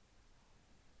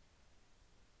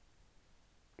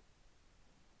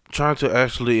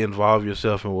actually involve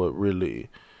yourself in what really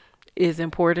is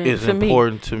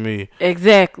important to me.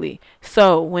 Exactly.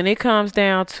 So when it comes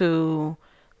down to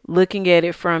looking at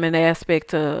it from an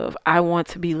aspect of I want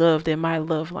to be loved in my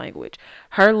love language,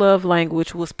 her love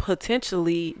language was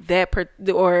potentially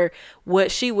or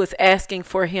what she was asking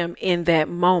for him in that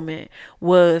moment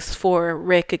was for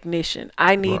recognition.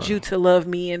 I need you to love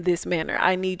me in this manner.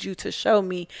 I need you to show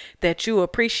me that you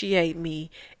appreciate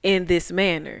me in this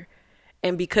manner.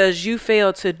 And because you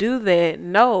failed to do that,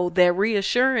 no, that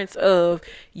reassurance of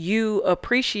you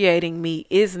appreciating me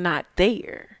is not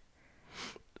there.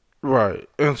 Right.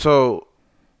 And so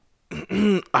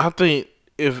I think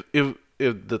if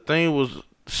the thing was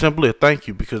simply a thank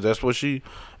you, because that's what she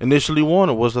initially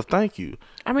wanted was a thank you.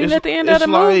 I mean, at the end of the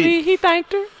movie, he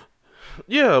thanked her.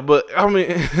 Yeah, but I mean,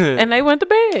 and they went to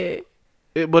bed.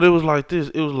 But it was like this.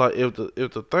 It was like if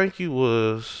the thank you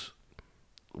was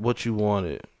what you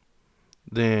wanted,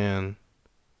 then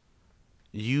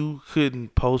you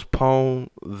couldn't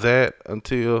postpone that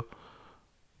until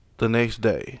the next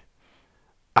day.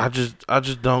 I just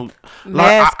don't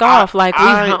mask off.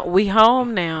 We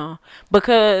home now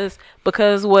because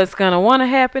what's gonna want to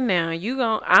happen now.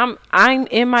 I'm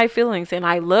in my feelings and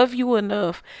I love you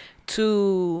enough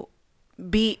to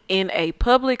be in a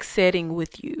public setting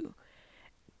with you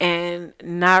and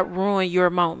not ruin your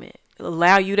moment.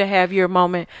 Allow you to have your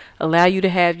moment, allow you to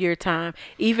have your time.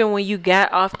 Even when you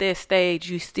got off that stage,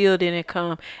 you still didn't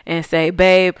come and say,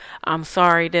 babe, I'm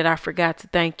sorry that I forgot to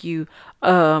thank you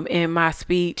in my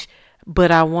speech,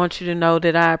 but I want you to know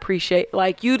that I appreciate,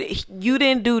 like you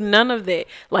didn't do none of that.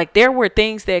 Like there were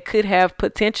things that could have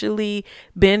potentially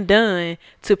been done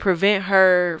to prevent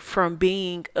her from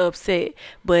being upset,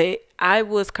 but I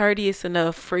was courteous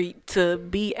enough to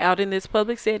be out in this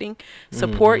public setting,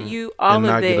 support you, all and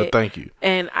of not that, get a thank you,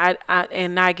 and I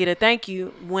not get a thank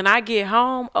you. When I get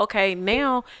home, okay,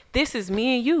 now this is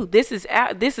me and you. This is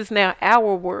now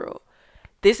our world.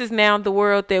 This is now the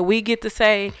world that we get to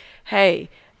say, hey,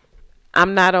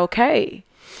 I'm not okay.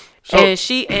 So,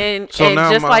 and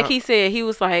just like he said, he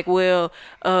was like, well,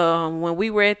 when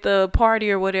we were at the party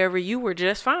or whatever, you were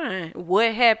just fine.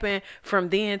 What happened from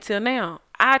then till now?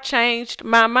 I changed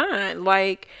my mind.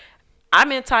 Like,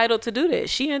 I'm entitled to do that.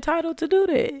 She entitled to do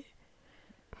that.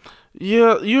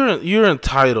 Yeah, you're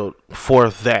entitled for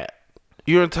that.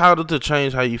 You're entitled to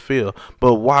change how you feel.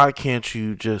 But why can't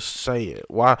you just say it?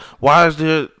 Why is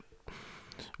there?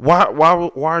 Why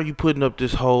are you putting up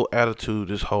this whole attitude,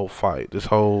 this whole fight, this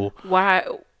whole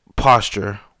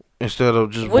posture instead of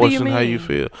just voicing how you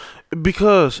feel?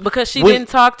 Because she didn't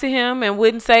talk to him and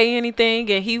wouldn't say anything,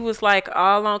 and he was like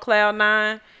all on cloud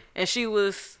nine, and she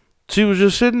was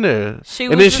just sitting there. She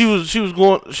was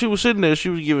sitting there. She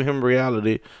was giving him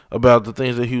reality about the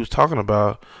things that he was talking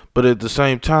about, but at the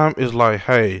same time, it's like,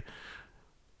 hey,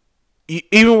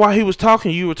 even while he was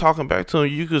talking, you were talking back to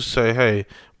him. You could say, hey,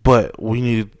 but we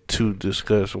needed to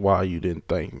discuss why you didn't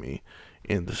thank me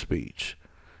in the speech.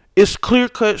 It's clear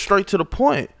cut, straight to the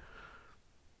point.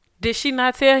 Did she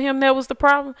not tell him that was the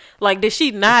problem? Like, did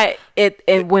she not,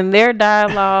 when their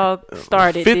dialogue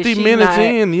started, 50 minutes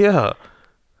in, yeah.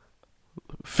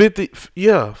 50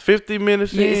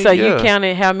 minutes in, so you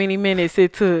counted how many minutes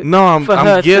it took? No, I'm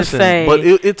guessing, but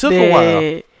it took a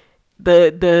while.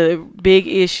 The big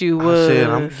issue was, I said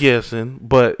I'm guessing,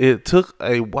 but it took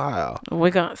a while.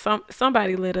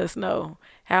 Somebody let us know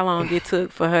how long it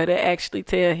took for her to actually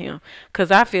tell him,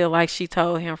 because I feel like she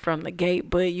told him from the gate,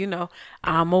 but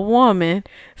I'm a woman,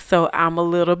 so I'm a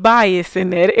little biased in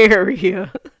that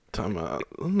area. Because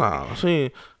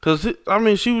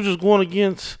she was just going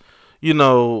against, I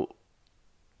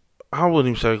wouldn't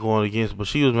even say going against, but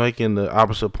she was making the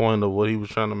opposite point of what he was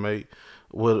trying to make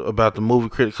about the movie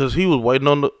critic, because he was waiting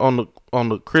on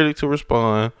the critic to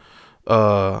respond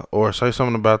or say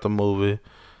something about the movie,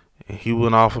 and he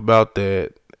went off about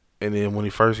that. And then when he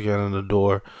first got in the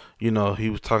door, he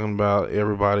was talking about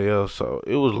everybody else. So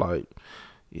it was like,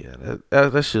 yeah,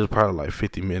 that shit was probably like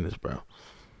 50 minutes, bro.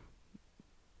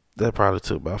 That probably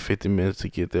took about 50 minutes to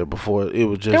get there before it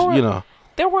was just,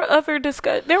 There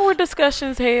were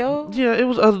discussions held. Yeah, it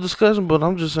was other discussion, but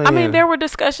I'm just saying. I mean, there were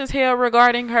discussions held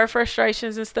regarding her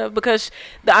frustrations and stuff because,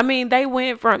 they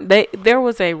went from there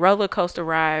was a roller coaster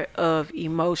ride of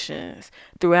emotions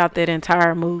throughout that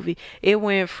entire movie. It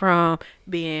went from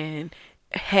being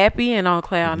happy and on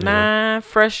cloud nine,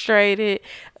 frustrated,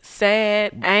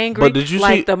 sad, angry. But did you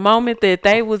see the moment that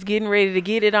they was getting ready to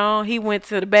get it on, he went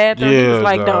to the bathroom. He was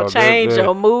like, "Don't change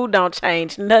your mood. Don't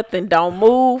change nothing. Don't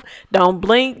move. Don't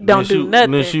blink. Don't do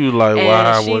nothing." Then she was like, and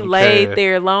 "Why?" She laid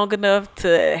there long enough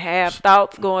to have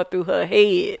thoughts going through her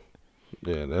head.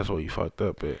 Yeah, that's what you fucked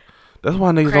up at. That's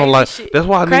why niggas don't like. That's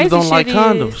why niggas don't like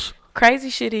condoms. Crazy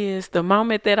shit is the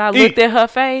moment that I looked at her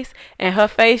face and her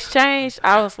face changed,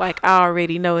 I was like, I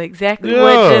already know exactly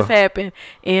what just happened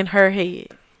in her head.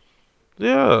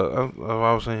 Yeah,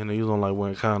 I was saying that you don't like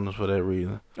wearing condoms for that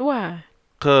reason. Why?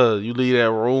 Cause you leave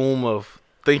that room of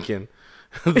thinking.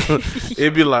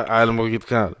 It'd be like, I'm gonna get the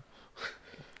condom.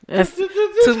 That's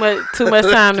too much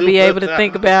time to be able to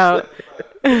think about.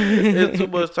 It's too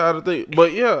much time to think.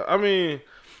 But yeah, I mean.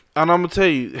 And I'm going to tell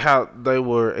you how they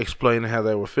were explaining how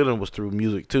they were feeling was through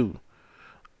music, too.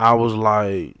 I was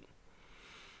like,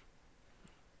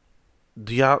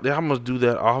 y'all must do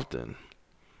that often.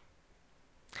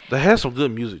 They had some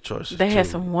good music choices, They had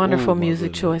some wonderful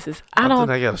music choices. I think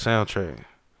they got a soundtrack.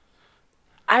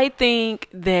 I think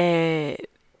that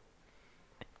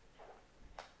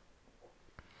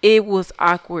it was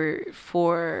awkward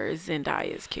for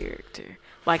Zendaya's character.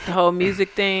 Like, the whole music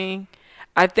thing.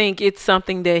 I think it's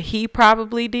something that he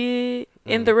probably did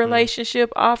in the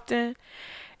relationship often.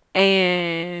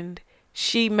 And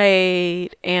she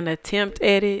made an attempt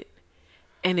at it,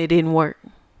 and it didn't work.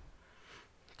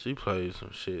 She played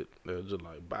some shit that was just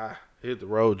like, bye, hit the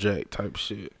road jack type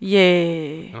shit.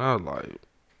 Yeah. And I was like,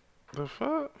 the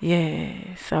fuck?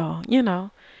 Yeah. So,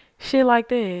 shit like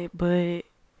that. But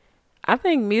I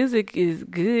think music is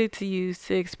good to use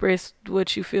to express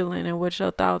what you feeling and what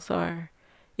your thoughts are.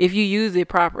 If you use it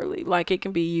properly, like it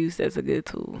can be used as a good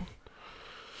tool.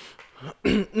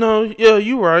 No, yeah,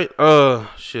 you right.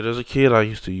 Shit, as a kid, I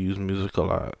used to use music a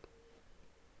lot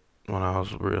when I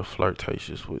was real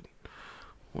flirtatious with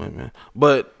women.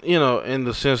 But in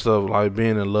the sense of like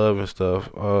being in love and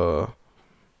stuff,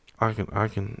 I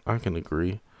can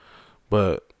agree.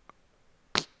 But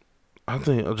I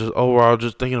think just overall,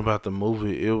 just thinking about the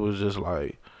movie, it was just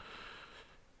like,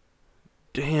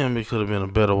 damn, it could have been a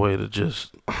better way to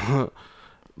just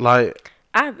like.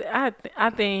 I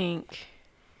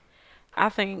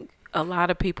think a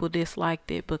lot of people disliked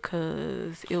it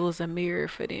because it was a mirror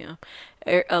for them.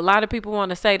 A lot of people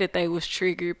want to say that they was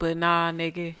triggered, but nah,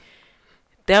 nigga,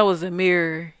 that was a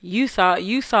mirror. You saw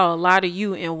a lot of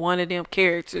you in one of them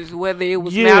characters, whether it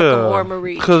was Malcolm or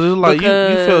Marie. Because it's like you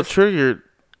felt triggered.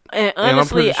 And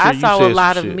honestly, I saw a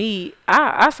lot of me.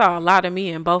 I saw a lot of me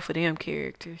in both of them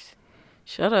characters.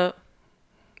 Shut up.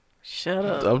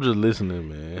 I'm just listening,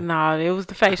 man. Nah, it was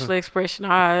the facial expression.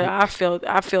 I felt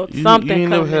you, something. You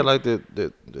ain't never had like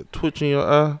that twitch in your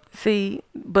eye? See,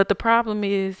 but the problem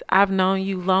is I've known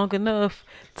you long enough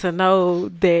to know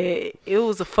that it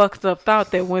was a fucked up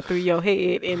thought that went through your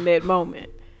head in that moment.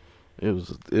 It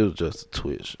was just a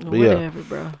twitch. But whatever,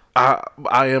 bro.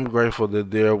 I am grateful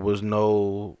that there was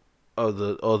no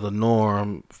the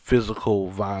norm physical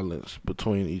violence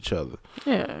between each other.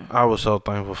 Yeah, I was so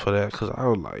thankful for that because I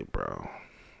was like, bro,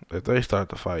 if they start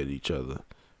to fight each other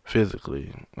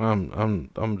physically, I'm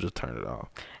just turn it off.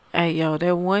 Hey, yo,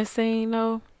 that one scene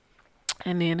though,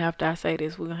 and then after I say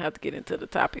this, we're gonna have to get into the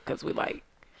topic because we're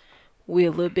a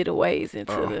little bit of ways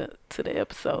into the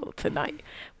episode tonight.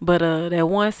 But that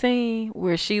one scene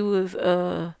where she was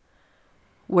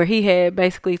where he had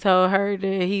basically told her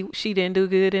that she didn't do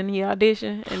good in the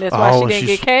audition, and that's why she didn't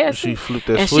get cast. She flipped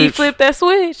that switch. And she flipped that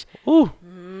switch. Ooh,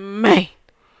 man.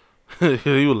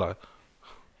 He was like,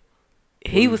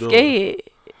 he was scared.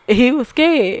 He was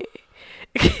scared.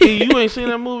 You ain't seen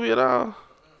that movie at all?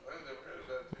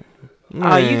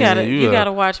 Man, you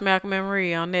gotta watch Malcolm and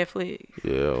Marie on Netflix.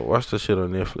 Yeah, watch that shit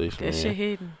on Netflix, man. That shit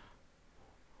hidden.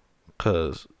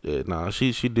 Cause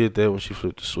she did that when she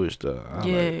flipped the switch though.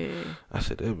 I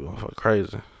said that motherfucker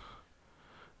crazy.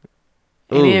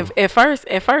 And then at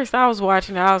first I was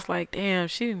watching it, I was like, damn,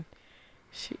 she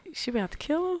about to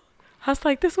kill him. I was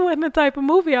like, this wasn't the type of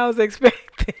movie I was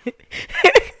expecting.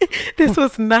 This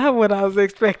was not what I was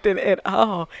expecting at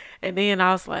all. And then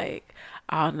I was like,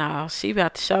 oh no, she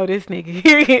about to show this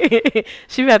nigga.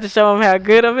 She about to show him how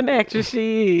good of an actress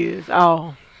she is.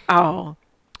 Oh, Oh,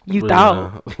 you But,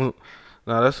 thought.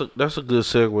 now that's a good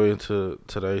segue into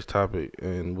today's topic,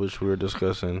 in which we're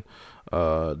discussing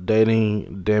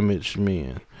dating damaged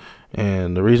men.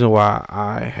 And the reason why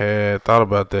I had thought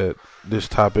about this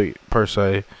topic per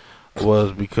se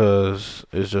was because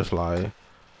it's just like,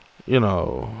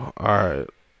 all right.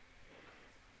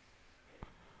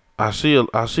 I see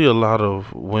a lot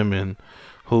of women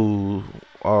who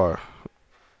are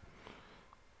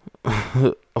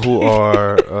who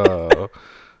are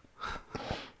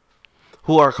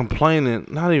who are complaining.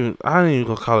 Not even I ain't even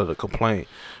gonna call it a complaint,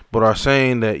 but are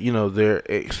saying that their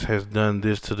ex has done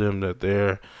this to them, that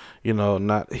they're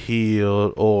not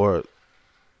healed, or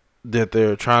that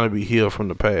they're trying to be healed from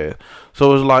the past.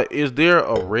 So it's like, is there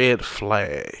a red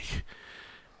flag,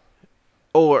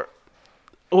 or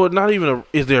not even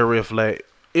is there a red flag?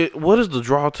 What is the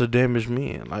draw to damaged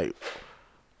men? Like,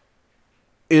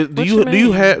 do you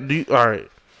all right?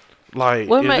 Like,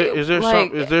 is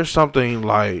there something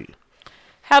like?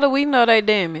 How do we know they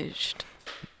damaged?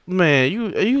 Man,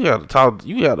 you gotta talk.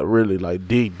 You gotta really like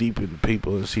dig deep into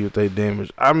people and see if they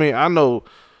damaged. I mean, I know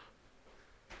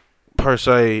per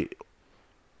se,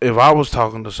 if I was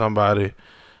talking to somebody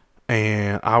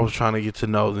and I was trying to get to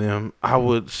know them, I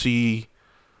would see,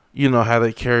 how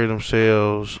they carry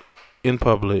themselves in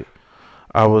public.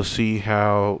 I would see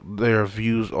how their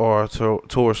views are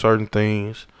toward certain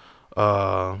things.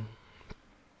 Man,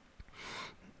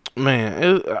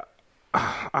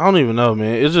 I don't even know,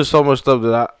 man. It's just so much stuff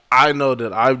that I know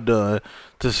that I've done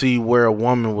to see where a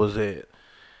woman was at.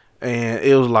 And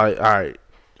it was like, all right,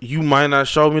 you might not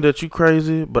show me that you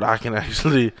crazy, but I can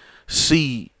actually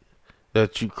see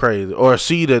that you crazy, or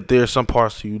see that there's some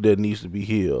parts of you that needs to be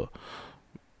healed.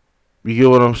 You get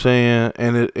what I'm saying?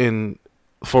 And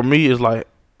for me, it's like,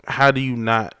 how do you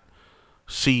not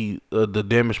see the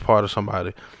damaged part of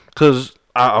somebody? Because,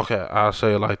 I'll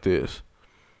say it like this.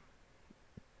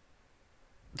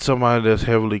 Somebody that's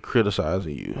heavily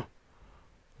criticizing you,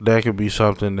 that could be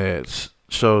something that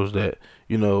shows that,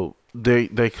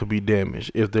 they could be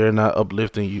damaged if they're not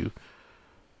uplifting you.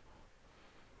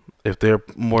 If they're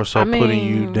more so putting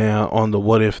you down on the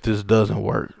what if this doesn't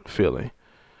work feeling.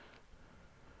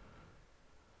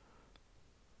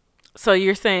 So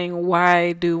you're saying,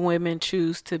 why do women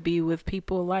choose to be with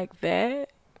people like that?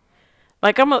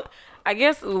 Like, I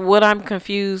guess what I'm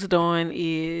confused on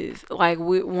is, like,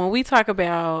 when we talk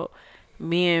about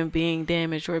men being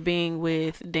damaged or being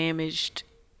with damaged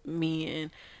men,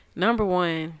 number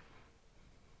one,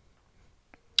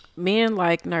 men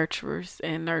like nurturers,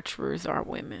 and nurturers are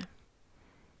women.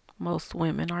 Most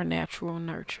women are natural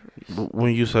nurturers.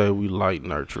 When you say we like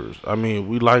nurturers, I mean,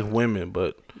 we like women,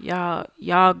 but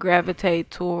y'all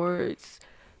gravitate towards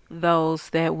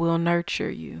those that will nurture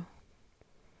you.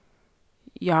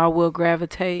 Y'all will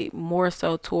gravitate more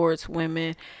so towards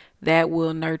women that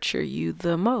will nurture you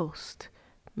the most.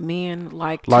 Men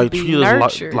like to be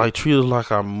nurtured. Like treat us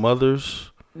like our mothers.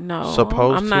 No,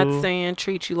 supposed I'm to. not saying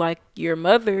treat you like your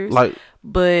mothers. Like,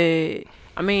 but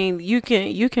I mean, you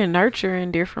can nurture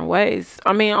in different ways.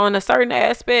 I mean, on a certain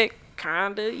aspect,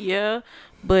 kinda, yeah,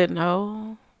 but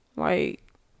no, like,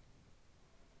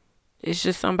 it's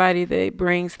just somebody that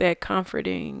brings that comfort,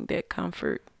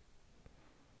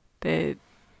 that,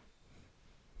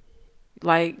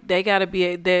 like, they gotta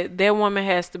be that woman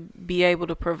has to be able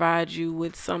to provide you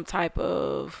with some type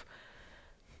of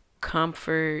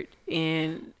comfort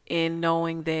in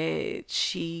knowing that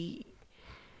she.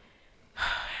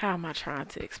 How am I trying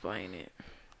to explain it?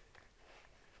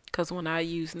 Because when I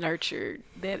use nurture,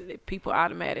 that people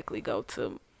automatically go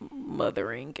to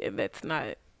mothering, and that's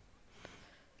not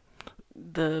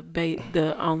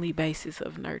the only basis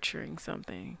of nurturing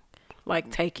something.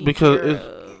 Like taking care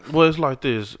of. Well, it's like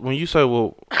this. When you say,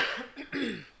 well,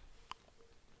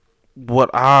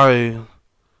 what I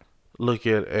look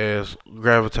at as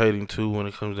gravitating to when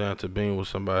it comes down to being with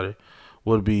somebody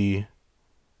would be,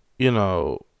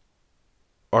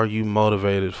 are you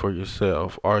motivated for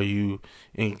yourself? Are you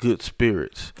in good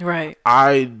spirits? Right.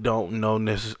 I don't know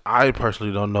I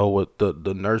personally don't know what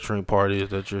the nurturing part is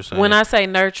that you're saying. When I say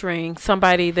nurturing,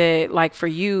 somebody that, like, for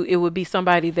you, it would be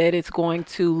somebody that is going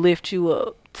to lift you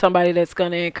up. Somebody that's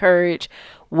going to encourage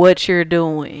what you're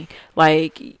doing.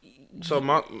 Like, so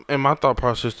my thought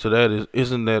process to that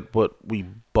isn't that what we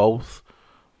both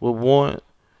would want?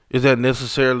 Is there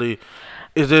necessarily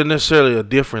a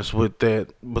difference with that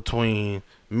between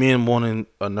men wanting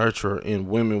a nurturer and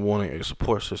women wanting a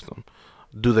support system?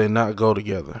 Do they not go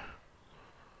together?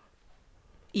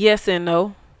 Yes and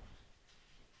no.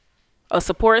 A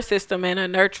support system and a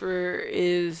nurturer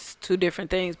is two different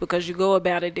things because you go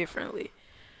about it differently.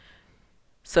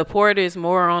 Support is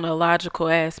more on a logical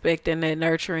aspect, and that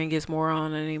nurturing is more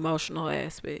on an emotional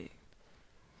aspect.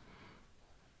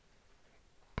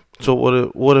 So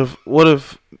what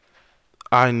if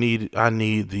I need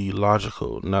the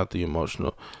logical, not the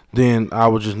emotional? Then I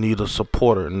would just need a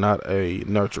supporter, not a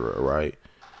nurturer, right?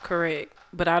 Correct.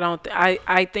 But I don't.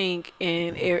 I think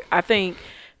I think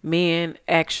men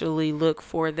actually look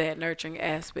for that nurturing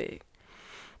aspect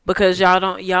because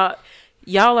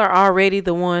y'all are already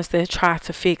the ones that try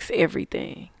to fix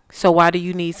everything. So why do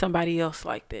you need somebody else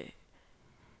like that?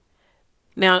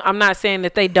 Now, I'm not saying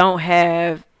that they don't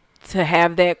have to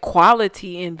have that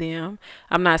quality in them.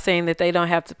 I'm not saying that they don't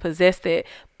have to possess that,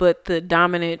 but the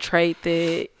dominant trait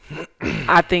that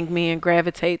I think men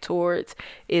gravitate towards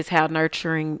is how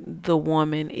nurturing the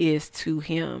woman is to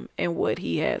him and what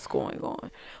he has going on,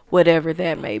 whatever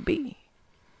that may be.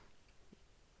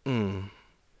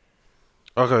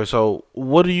 Okay, so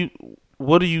what do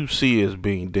you see as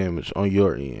being damaged on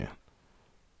your end?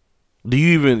 Do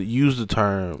you even use the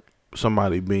term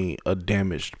somebody being a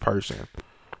damaged person?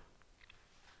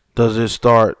 Does it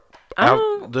start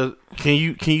can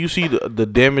you see the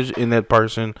damage in that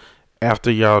person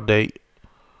after y'all date?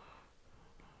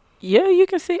 Yeah, you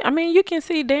can see. I mean, you can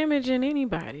see damage in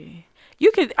anybody.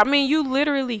 You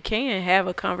literally can have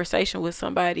a conversation with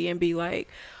somebody and be like,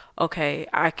 okay,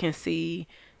 I can see,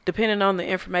 depending on the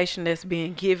information that's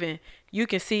being given, you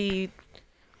can see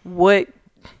what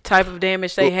type of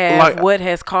damage they have, what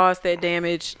has caused that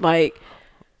damage. Like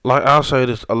I'll say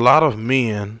this, a lot of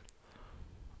men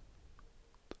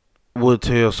would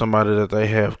tell somebody that they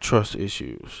have trust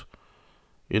issues.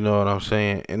 You know what I'm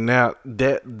saying? And now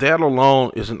that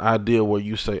alone is an idea where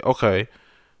you say, okay,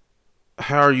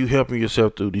 how are you helping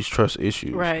yourself through these trust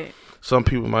issues? Right. Some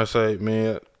people might say,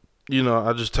 man,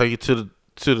 I just take it to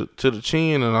the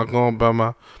chin and I go on by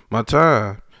my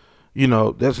time.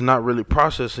 That's not really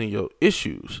processing your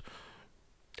issues.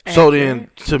 Accurate. So then,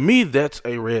 to me, that's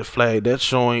a red flag. That's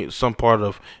showing some part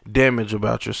of damage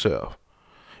about yourself.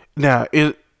 Now,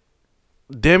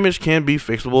 damage can be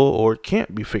fixable or it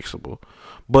can't be fixable,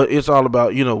 but it's all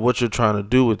about what you're trying to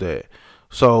do with that.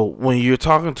 So when you're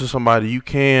talking to somebody, you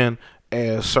can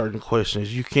ask certain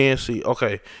questions. You can see,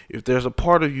 okay, if there's a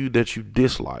part of you that you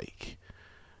dislike,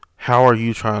 how are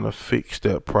you trying to fix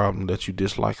that problem that you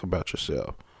dislike about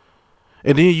yourself?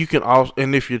 And then you can also,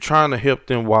 and if you're trying to help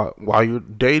them while you're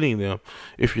dating them,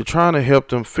 if you're trying to help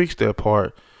them fix that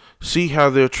part, see how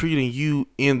they're treating you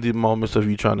in the moments of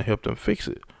you trying to help them fix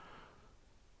it.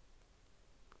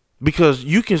 Because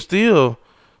you can still.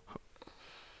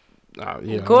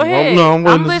 Go ahead.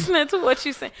 I'm listening to what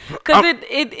you're saying. Because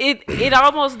it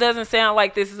almost doesn't sound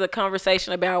like this is a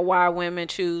conversation about why women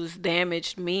choose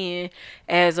damaged men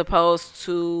as opposed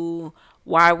to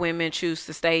why women choose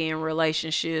to stay in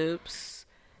relationships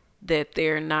that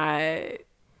they're not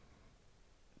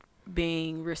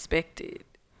being respected.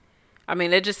 I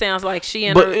mean, it just sounds like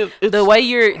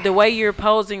the way you're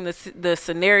posing the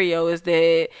scenario is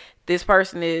that this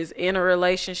person is in a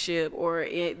relationship or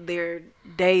they're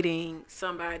dating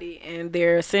somebody and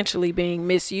they're essentially being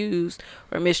misused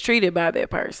or mistreated by that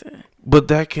person. But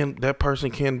that person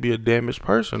can be a damaged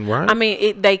person, right? I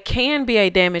mean, they can be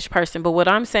a damaged person, but what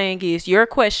I'm saying is your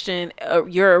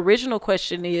original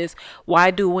question is, why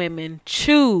do women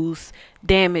choose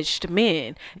damaged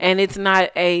men? And it's not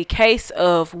a case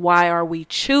of why are we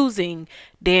choosing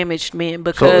damaged men,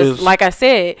 because like I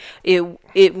said,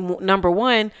 it number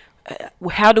one,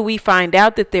 how do we find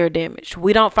out that they're damaged?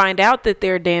 We don't find out that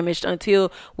they're damaged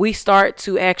until we start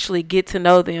to actually get to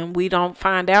know them. We don't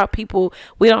find out people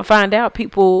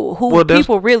who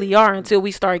people really are until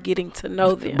we start getting to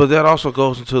know them. But that also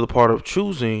goes into the part of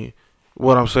choosing.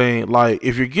 What I'm saying, like,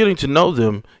 if you're getting to know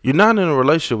them, you're not in a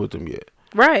relationship with them yet.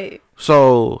 Right.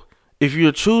 So if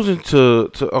you're choosing to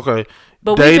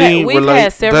but we've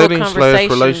had several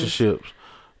conversations. Relationships.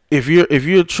 If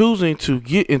you're choosing to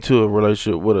get into a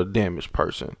relationship with a damaged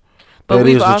person, but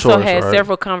we've also had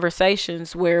several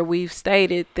conversations where we've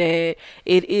stated that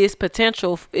it is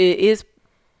potentially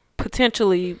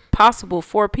possible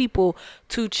for people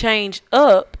to change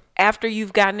up after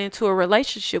you've gotten into a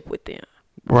relationship with them.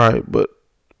 Right, but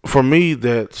for me,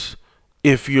 that's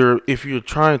if you're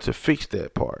trying to fix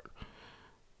that part.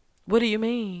 What do you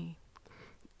mean?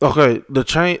 Okay,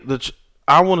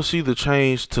 I want to see the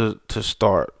change to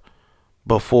start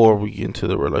before we get into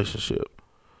the relationship.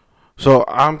 So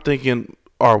I'm thinking,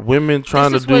 are women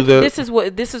trying to do that?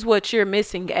 This is what you're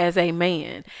missing as a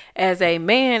man. As a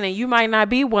man, and you might not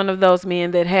be one of those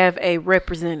men that have a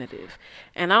representative.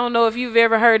 And I don't know if you've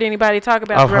ever heard anybody talk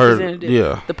about the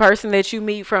representative. The person that you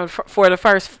meet for the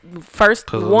first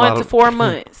 1 to 4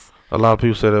 months. A lot of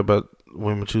people say that about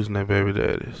women choosing their baby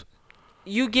daddies.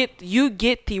 You get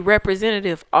the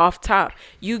representative off top.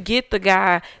 You get the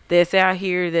guy that's out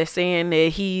here that's saying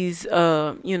that he's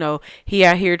he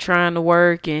out here trying to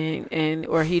work and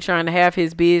or he trying to have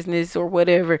his business or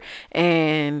whatever.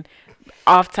 And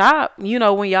off top,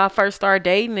 when y'all first start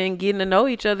dating and getting to know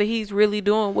each other, he's really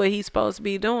doing what he's supposed to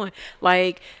be doing.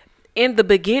 Like in the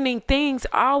beginning, things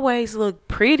always look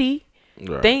pretty.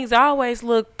 Right. Things always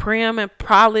look prim and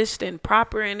polished and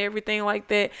proper and everything like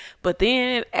that. But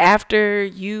then after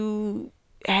you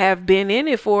have been in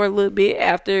it for a little bit,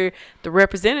 after the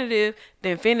representative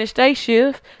then finish their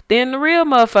shift, then the real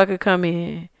motherfucker come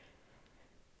in.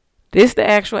 This the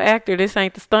actual actor. This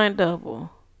ain't the stunt double.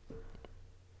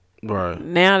 Right.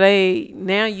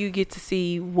 Now you get to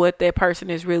see what that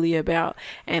person is really about.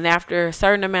 And after a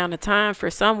certain amount of time, for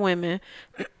some women,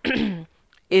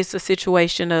 it's a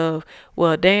situation of,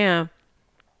 well, damn,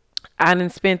 I done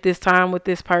spent this time with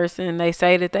this person. They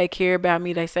say that they care about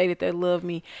me. They say that they love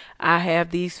me. I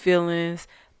have these feelings,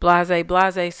 blase,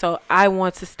 blase. So I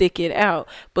want to stick it out,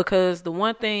 because the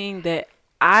one thing that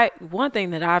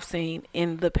I've seen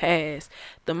in the past,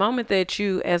 the moment that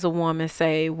you as a woman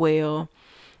say, well,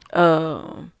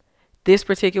 this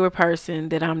particular person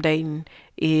that I'm dating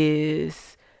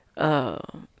is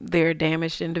they're a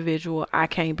damaged individual. I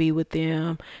can't be with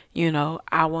them.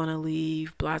 I want to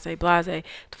leave, blase, blase. The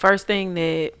first thing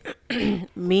that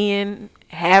men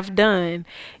have done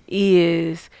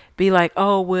is be like,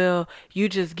 oh, well, you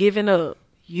just giving up.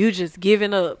 You just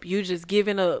giving up. You just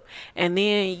giving up. And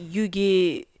then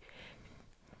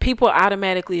people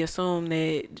automatically assume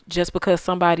that just because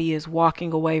somebody is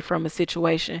walking away from a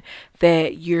situation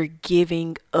that you're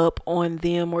giving up on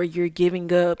them or you're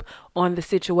giving up on the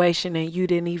situation and you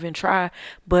didn't even try.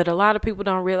 But a lot of people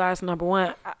don't realize, number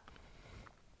one,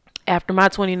 after my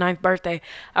 29th birthday,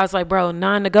 I was like, bro,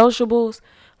 non-negotiables.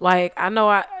 Like, I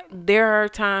know there are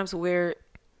times where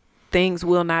things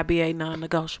will not be a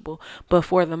non-negotiable, but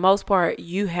for the most part,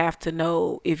 you have to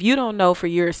know. If you don't know for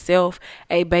yourself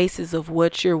a basis of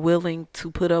what you're willing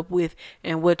to put up with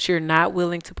and what you're not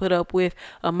willing to put up with,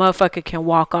 a motherfucker can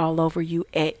walk all over you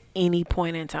at any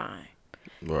point in time.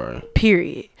 Right.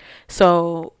 Period.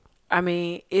 So, I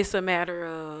mean, it's a matter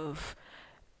of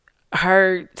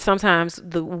her sometimes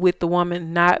with the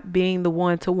woman not being the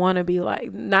one to want to be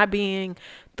like, not being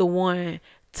the one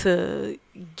to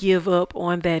give up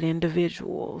on that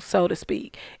individual, so to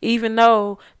speak, even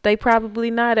though they probably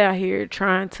not out here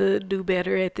trying to do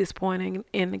better at this point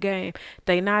in the game.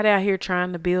 They not out here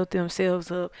trying to build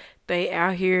themselves up. They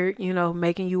out here,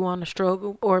 making you want to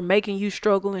struggle or making you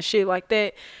struggle and shit like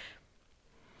that.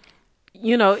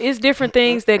 It's different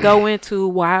things that go into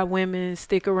why women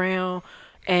stick around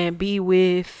and be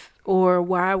with, or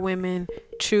why women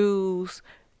choose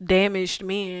damaged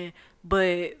men.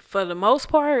 But for the most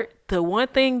part, the one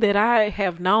thing that I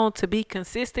have known to be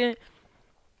consistent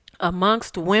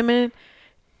amongst women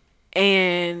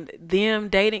and them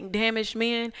dating damaged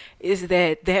men is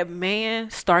that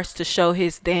man starts to show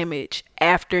his damage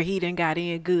after he done got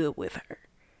in good with her.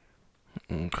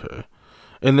 Okay.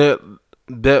 And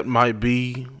that might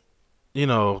be,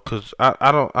 because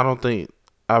I don't think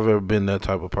I've ever been that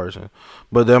type of person.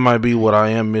 But that might be what I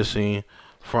am missing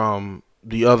from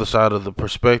the other side of the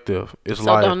perspective. It's so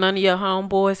like, don't none of your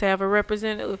homeboys have a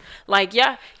representative? Like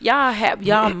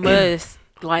y'all must,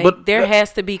 like, but there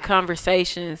has to be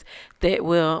conversations that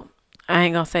will, I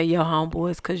ain't gonna say your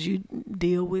homeboys because you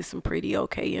deal with some pretty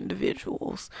okay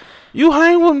individuals. You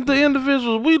hang with the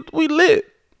individuals. We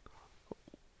lit.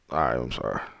 All right, I'm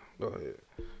sorry. Go ahead.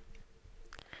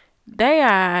 They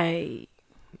aight.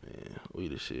 Man, we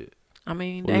the shit. I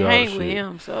mean, they hang with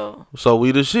him, so. So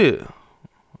we the shit.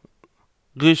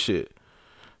 Good shit.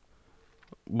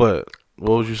 But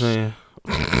what was you saying?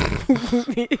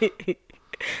 I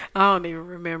don't even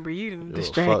remember. You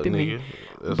distracted me.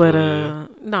 But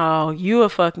no, you a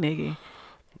fuck nigga.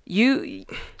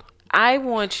 I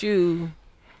want you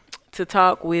to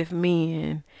talk with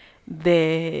men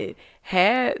that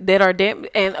are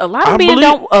damaged, and a lot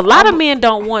of men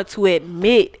don't want to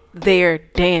admit their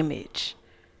damage.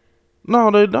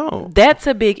 No, they don't. That's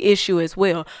a big issue as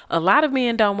well. A lot of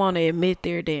men don't want to admit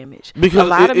their damage. Because a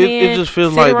lot of men it just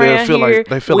feels like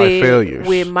they feel like failures.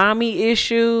 With mommy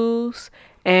issues,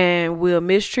 and will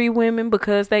mistreat women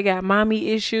because they got mommy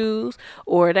issues,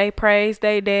 or they praise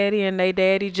their daddy and they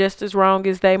daddy just as wrong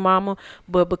as they mama,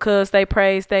 but because they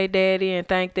praise their daddy and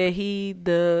think that he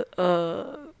the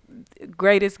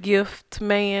greatest gift to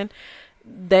man,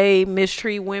 they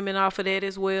mistreat women off of that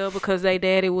as well because their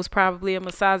daddy was probably a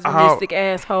misogynistic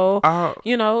asshole.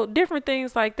 Different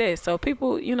things like that. So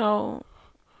people,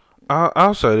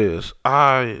 I'll say this.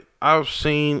 I've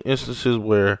seen instances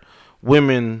where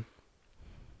women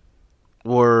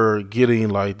were getting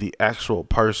like the actual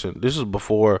person. This is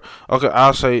before. Okay,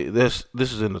 I'll say this.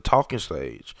 This is in the talking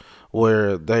stage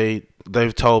where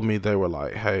they've told me they were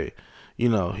like, hey,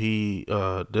 he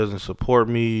doesn't support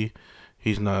me.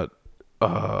 He's not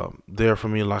there for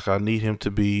me like I need him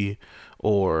to be,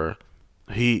 or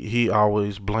he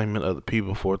always blaming other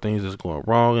people for things that's going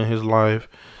wrong in his life,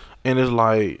 and it's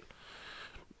like,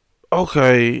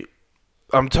 okay,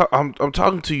 I'm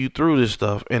talking to you through this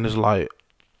stuff, and it's like,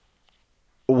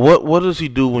 what does he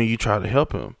do when you try to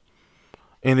help him?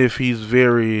 And if he's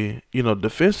very,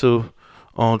 defensive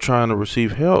on trying to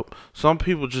receive help, some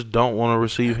people just don't want to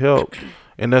receive help,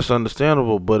 and that's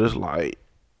understandable. But it's like,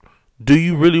 do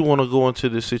you really want to go into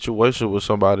this situation with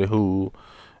somebody who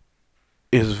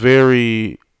is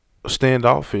very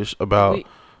standoffish about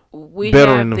we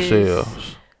bettering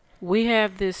themselves? We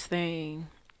have this thing,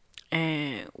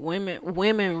 and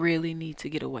women really need to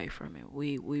get away from it.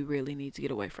 We really need to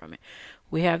get away from it.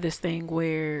 We have this thing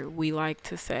where we like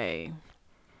to say,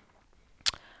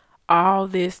 all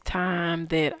this time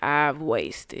that I've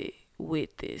wasted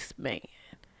with this man,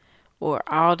 or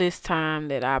all this time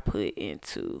that I put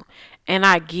into, and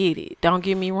I get it. Don't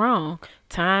get me wrong.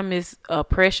 Time is a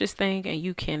precious thing, and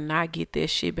you cannot get that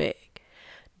shit back.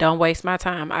 Don't waste my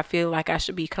time. I feel like I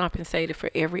should be compensated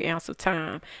for every ounce of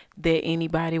time that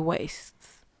anybody wastes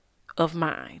of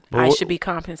mine. I should be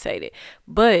compensated.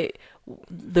 But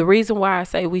the reason why I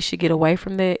say we should get away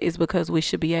from that is because we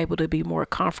should be able to be more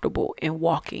comfortable in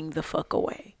walking the fuck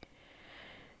away.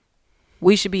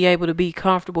 We should be able to be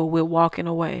comfortable with walking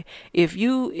away.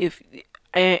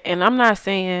 And I'm not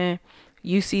saying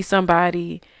you see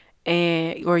somebody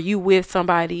or you with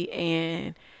somebody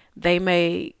and they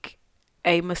make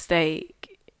a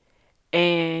mistake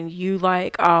and you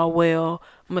like, oh well,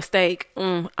 mistake,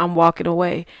 I'm walking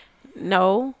away.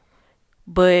 No,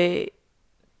 but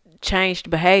changed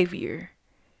behavior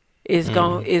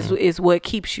is what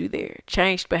keeps you there.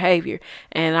 Changed behavior.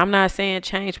 And I'm not saying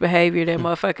changed behavior that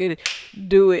motherfucker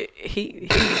do it.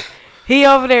 He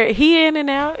over there, he in and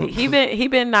out. He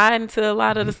been nodding to a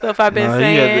lot of the stuff I've been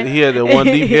saying. He had that one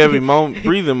deep heavy moment,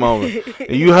 breathing moment.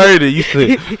 And you heard it. You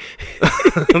said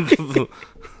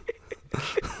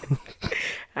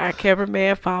our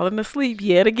cameraman falling asleep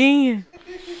yet again.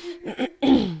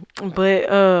 But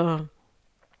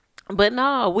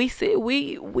no, we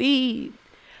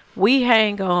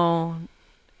hang on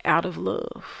out of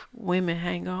love. Women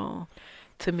hang on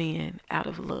to men out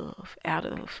of love, out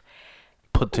of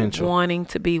potential, wanting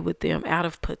to be with them, out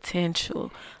of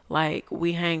potential. Like,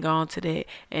 we hang on to that,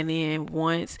 and then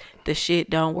once the shit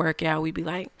don't work out, we be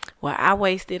like, well, I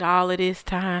wasted all of this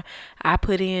time. I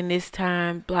put in this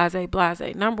time, blase,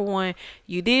 blase. Number one,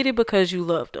 you did it because you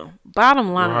loved them.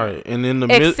 Bottom line. Right. And in the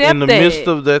midst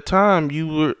of that time,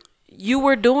 you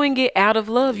were doing it out of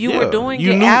love. You were doing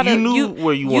it out of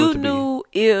where you wanted to be. You knew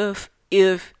if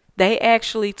they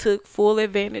actually took full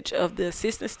advantage of the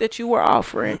assistance that you were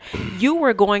offering, you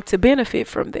were going to benefit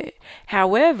from that.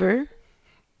 However,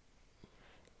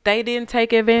 they didn't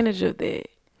take advantage of that.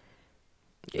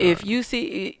 If you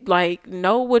see, like,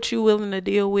 know what you're willing to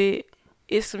deal with.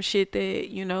 It's some shit that,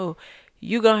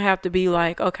 you're going to have to be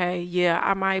like, okay, yeah,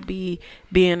 I might be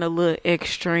being a little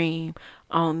extreme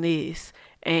on this.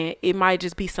 And it might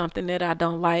just be something that I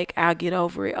don't like. I'll get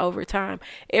over it over time.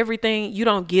 Everything, you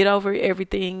don't get over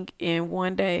everything in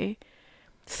one day.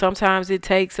 Sometimes it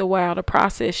takes a while to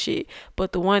process shit.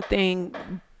 But the one thing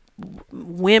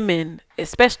women,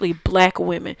 especially black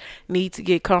women, need to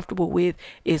get comfortable with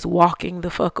is walking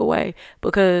the fuck away.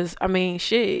 Because,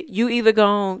 shit, you either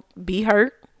gonna be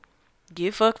hurt,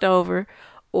 get fucked over,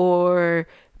 or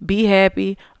be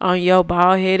happy on your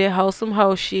bald-headed, wholesome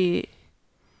hoe shit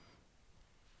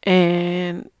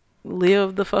and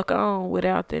live the fuck on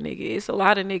without the nigga. It's a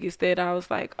lot of niggas that I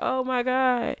was like, oh my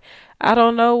God, I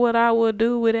don't know what I would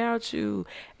do without you.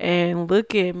 And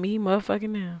look at me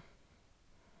motherfucking now.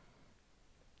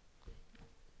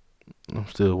 I'm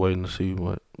still waiting to see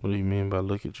what do you mean by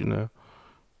look at you now?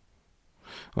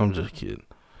 I'm just kidding.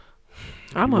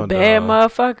 I'm a bad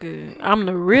motherfucker. I'm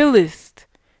the realest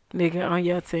nigga on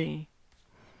your team.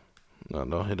 No,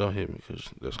 don't hit me because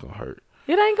that's going to hurt.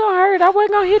 It ain't gonna hurt. I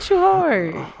wasn't gonna hit you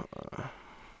hard.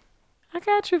 I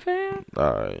got you, fam.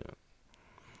 All right.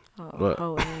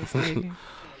 Oh, ass nigga.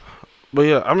 But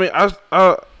yeah,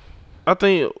 I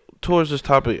think towards this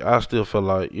topic, I still feel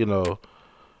like, we're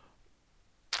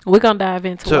gonna dive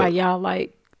into why y'all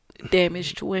like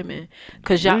damaged women,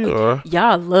 cause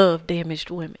y'all love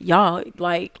damaged women. Y'all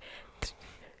like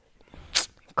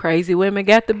crazy women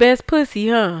got the best pussy,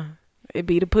 huh? It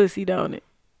be the pussy, don't it?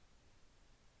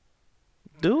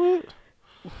 Do it?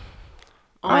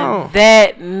 On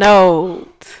that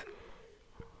note,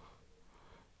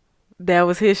 that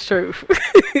was his truth.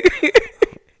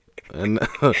 And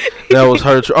that was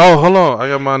her truth. Oh, hold on. I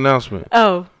got my announcement.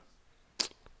 Oh.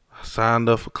 I signed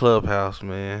up for Clubhouse,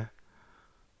 man.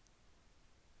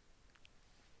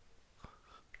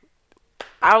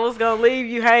 I was going to leave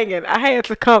you hanging. I had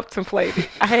to contemplate it.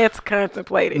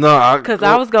 No, because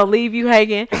I was going to leave you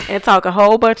hanging and talk a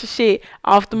whole bunch of shit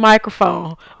off the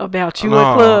microphone about you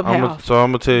at Clubhouse. So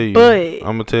I'm going to tell you. But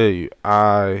I'm going to tell you.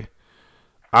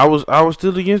 I was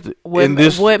still against it.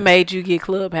 What made you get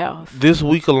Clubhouse? This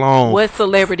week alone. What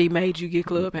celebrity made you get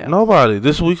Clubhouse? Nobody.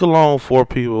 This week alone, 4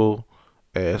 people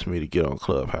asked me to get on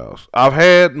Clubhouse. I've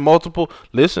had multiple.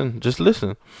 Just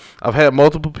listen. I've had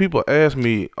multiple people ask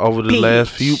me over the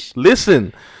last few.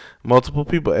 Listen. Multiple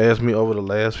people asked me over the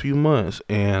last few months,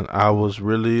 and I was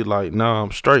really like, "No,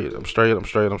 I'm straight. I'm straight.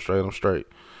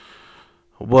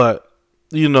 But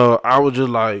I was just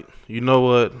like, you know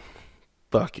what?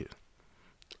 Fuck it.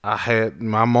 I had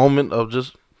my moment of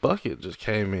just fuck it, just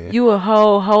came in. You a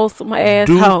wholesome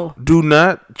asshole. Do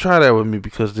not try that with me,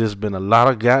 because there's been a lot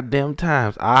of goddamn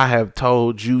times I have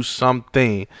told you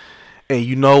something, and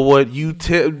you know what? You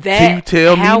tell me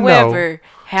no.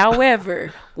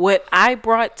 However, what I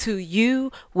brought to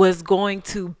you was going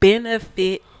to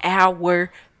benefit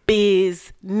our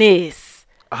business.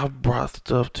 I brought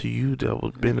stuff to you that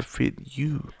would benefit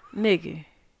you, nigga.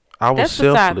 I was That's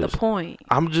selfless. beside the point.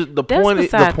 I'm just the That's point.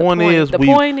 beside The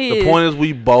point is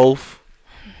we both.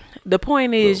 The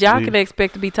point is, y'all can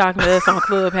expect to be talking to us on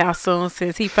Clubhouse soon,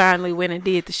 since he finally went and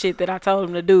did the shit that I told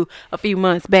him to do a few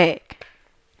months back.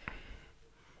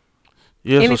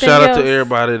 Yeah, so shout out to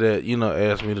everybody that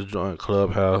asked me to join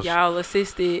Clubhouse. Y'all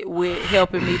assisted with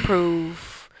helping me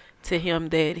prove to him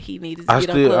that he needed to get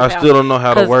on Clubhouse. I still don't know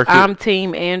how to work it. I'm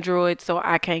Team Android, so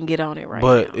I can't get on it right now.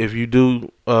 But if you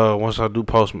do, once I do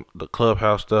post the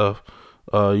Clubhouse stuff,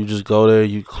 you just go there,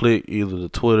 you click either the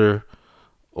Twitter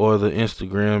or the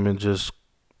Instagram, and just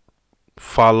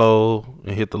follow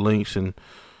and hit the links, and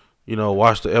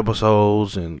watch the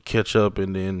episodes and catch up,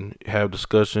 and then have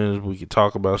discussions. We can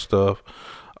talk about stuff.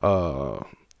 I'm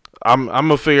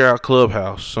gonna figure out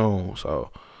Clubhouse soon,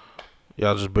 so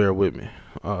y'all just bear with me.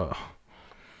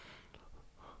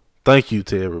 Thank you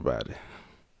to everybody.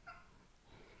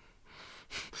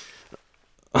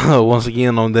 Once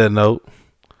again, on that note,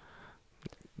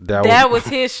 that was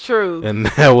his truth, and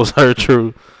that was her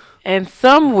truth. And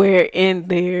somewhere in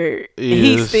there,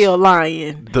 he's still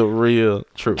lying. The real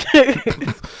truth.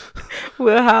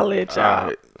 We'll holler at y'all. All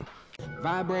right.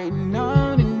 Vibrating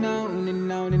on and on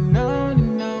and on and on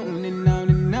and on and on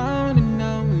and on and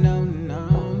on and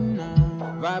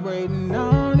on. Vibrating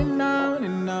on and on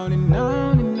and on and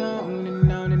on and on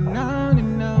and on and on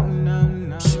and on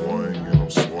and on. Swing and I'm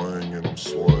swing and I'm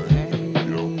swing.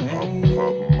 Yo, I'm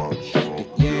popping my trunk.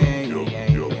 Yo,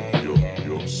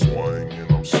 swing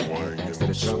and I'm swing and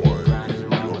I'm swing.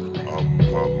 Yo, I'm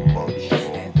popping my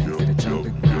trunk. Yo,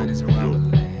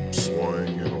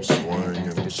 swing and I'm swing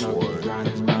and I'm swing.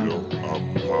 Yo, I'm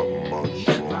popping my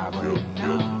trunk.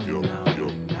 Yo,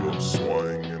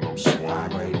 swing and I'm swing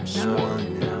and I'm swing.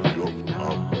 Yo,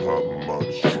 I'm popping my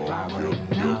trunk.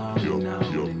 Yo.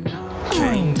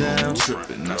 Came down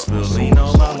tripping, I spill lean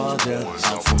on my Margielas.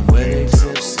 I'm from where they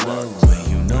tip slow, when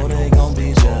you know they gon'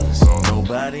 be jealous.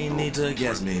 Nobody need to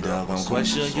guess me, dog. I'm quite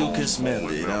sure you can smell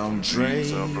it. I'm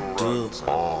draped up,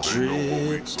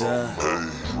 dripped up.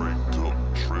 Draped up,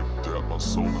 tripped out. My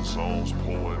solar songs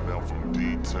pouring out from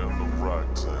D-Town to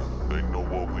Rocktown. They know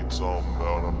what we talking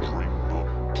about. I'm draped up,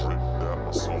 tripped out.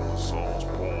 My solar songs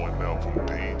pouring out from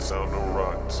D-Town to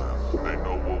Rocktown. They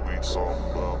know what we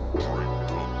talking about.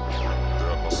 Draped up, tripped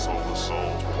out. My solar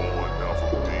songs pouring out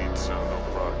from D-Town to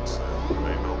Rocktown.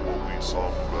 They know what we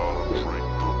talking about. I'm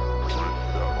draped up.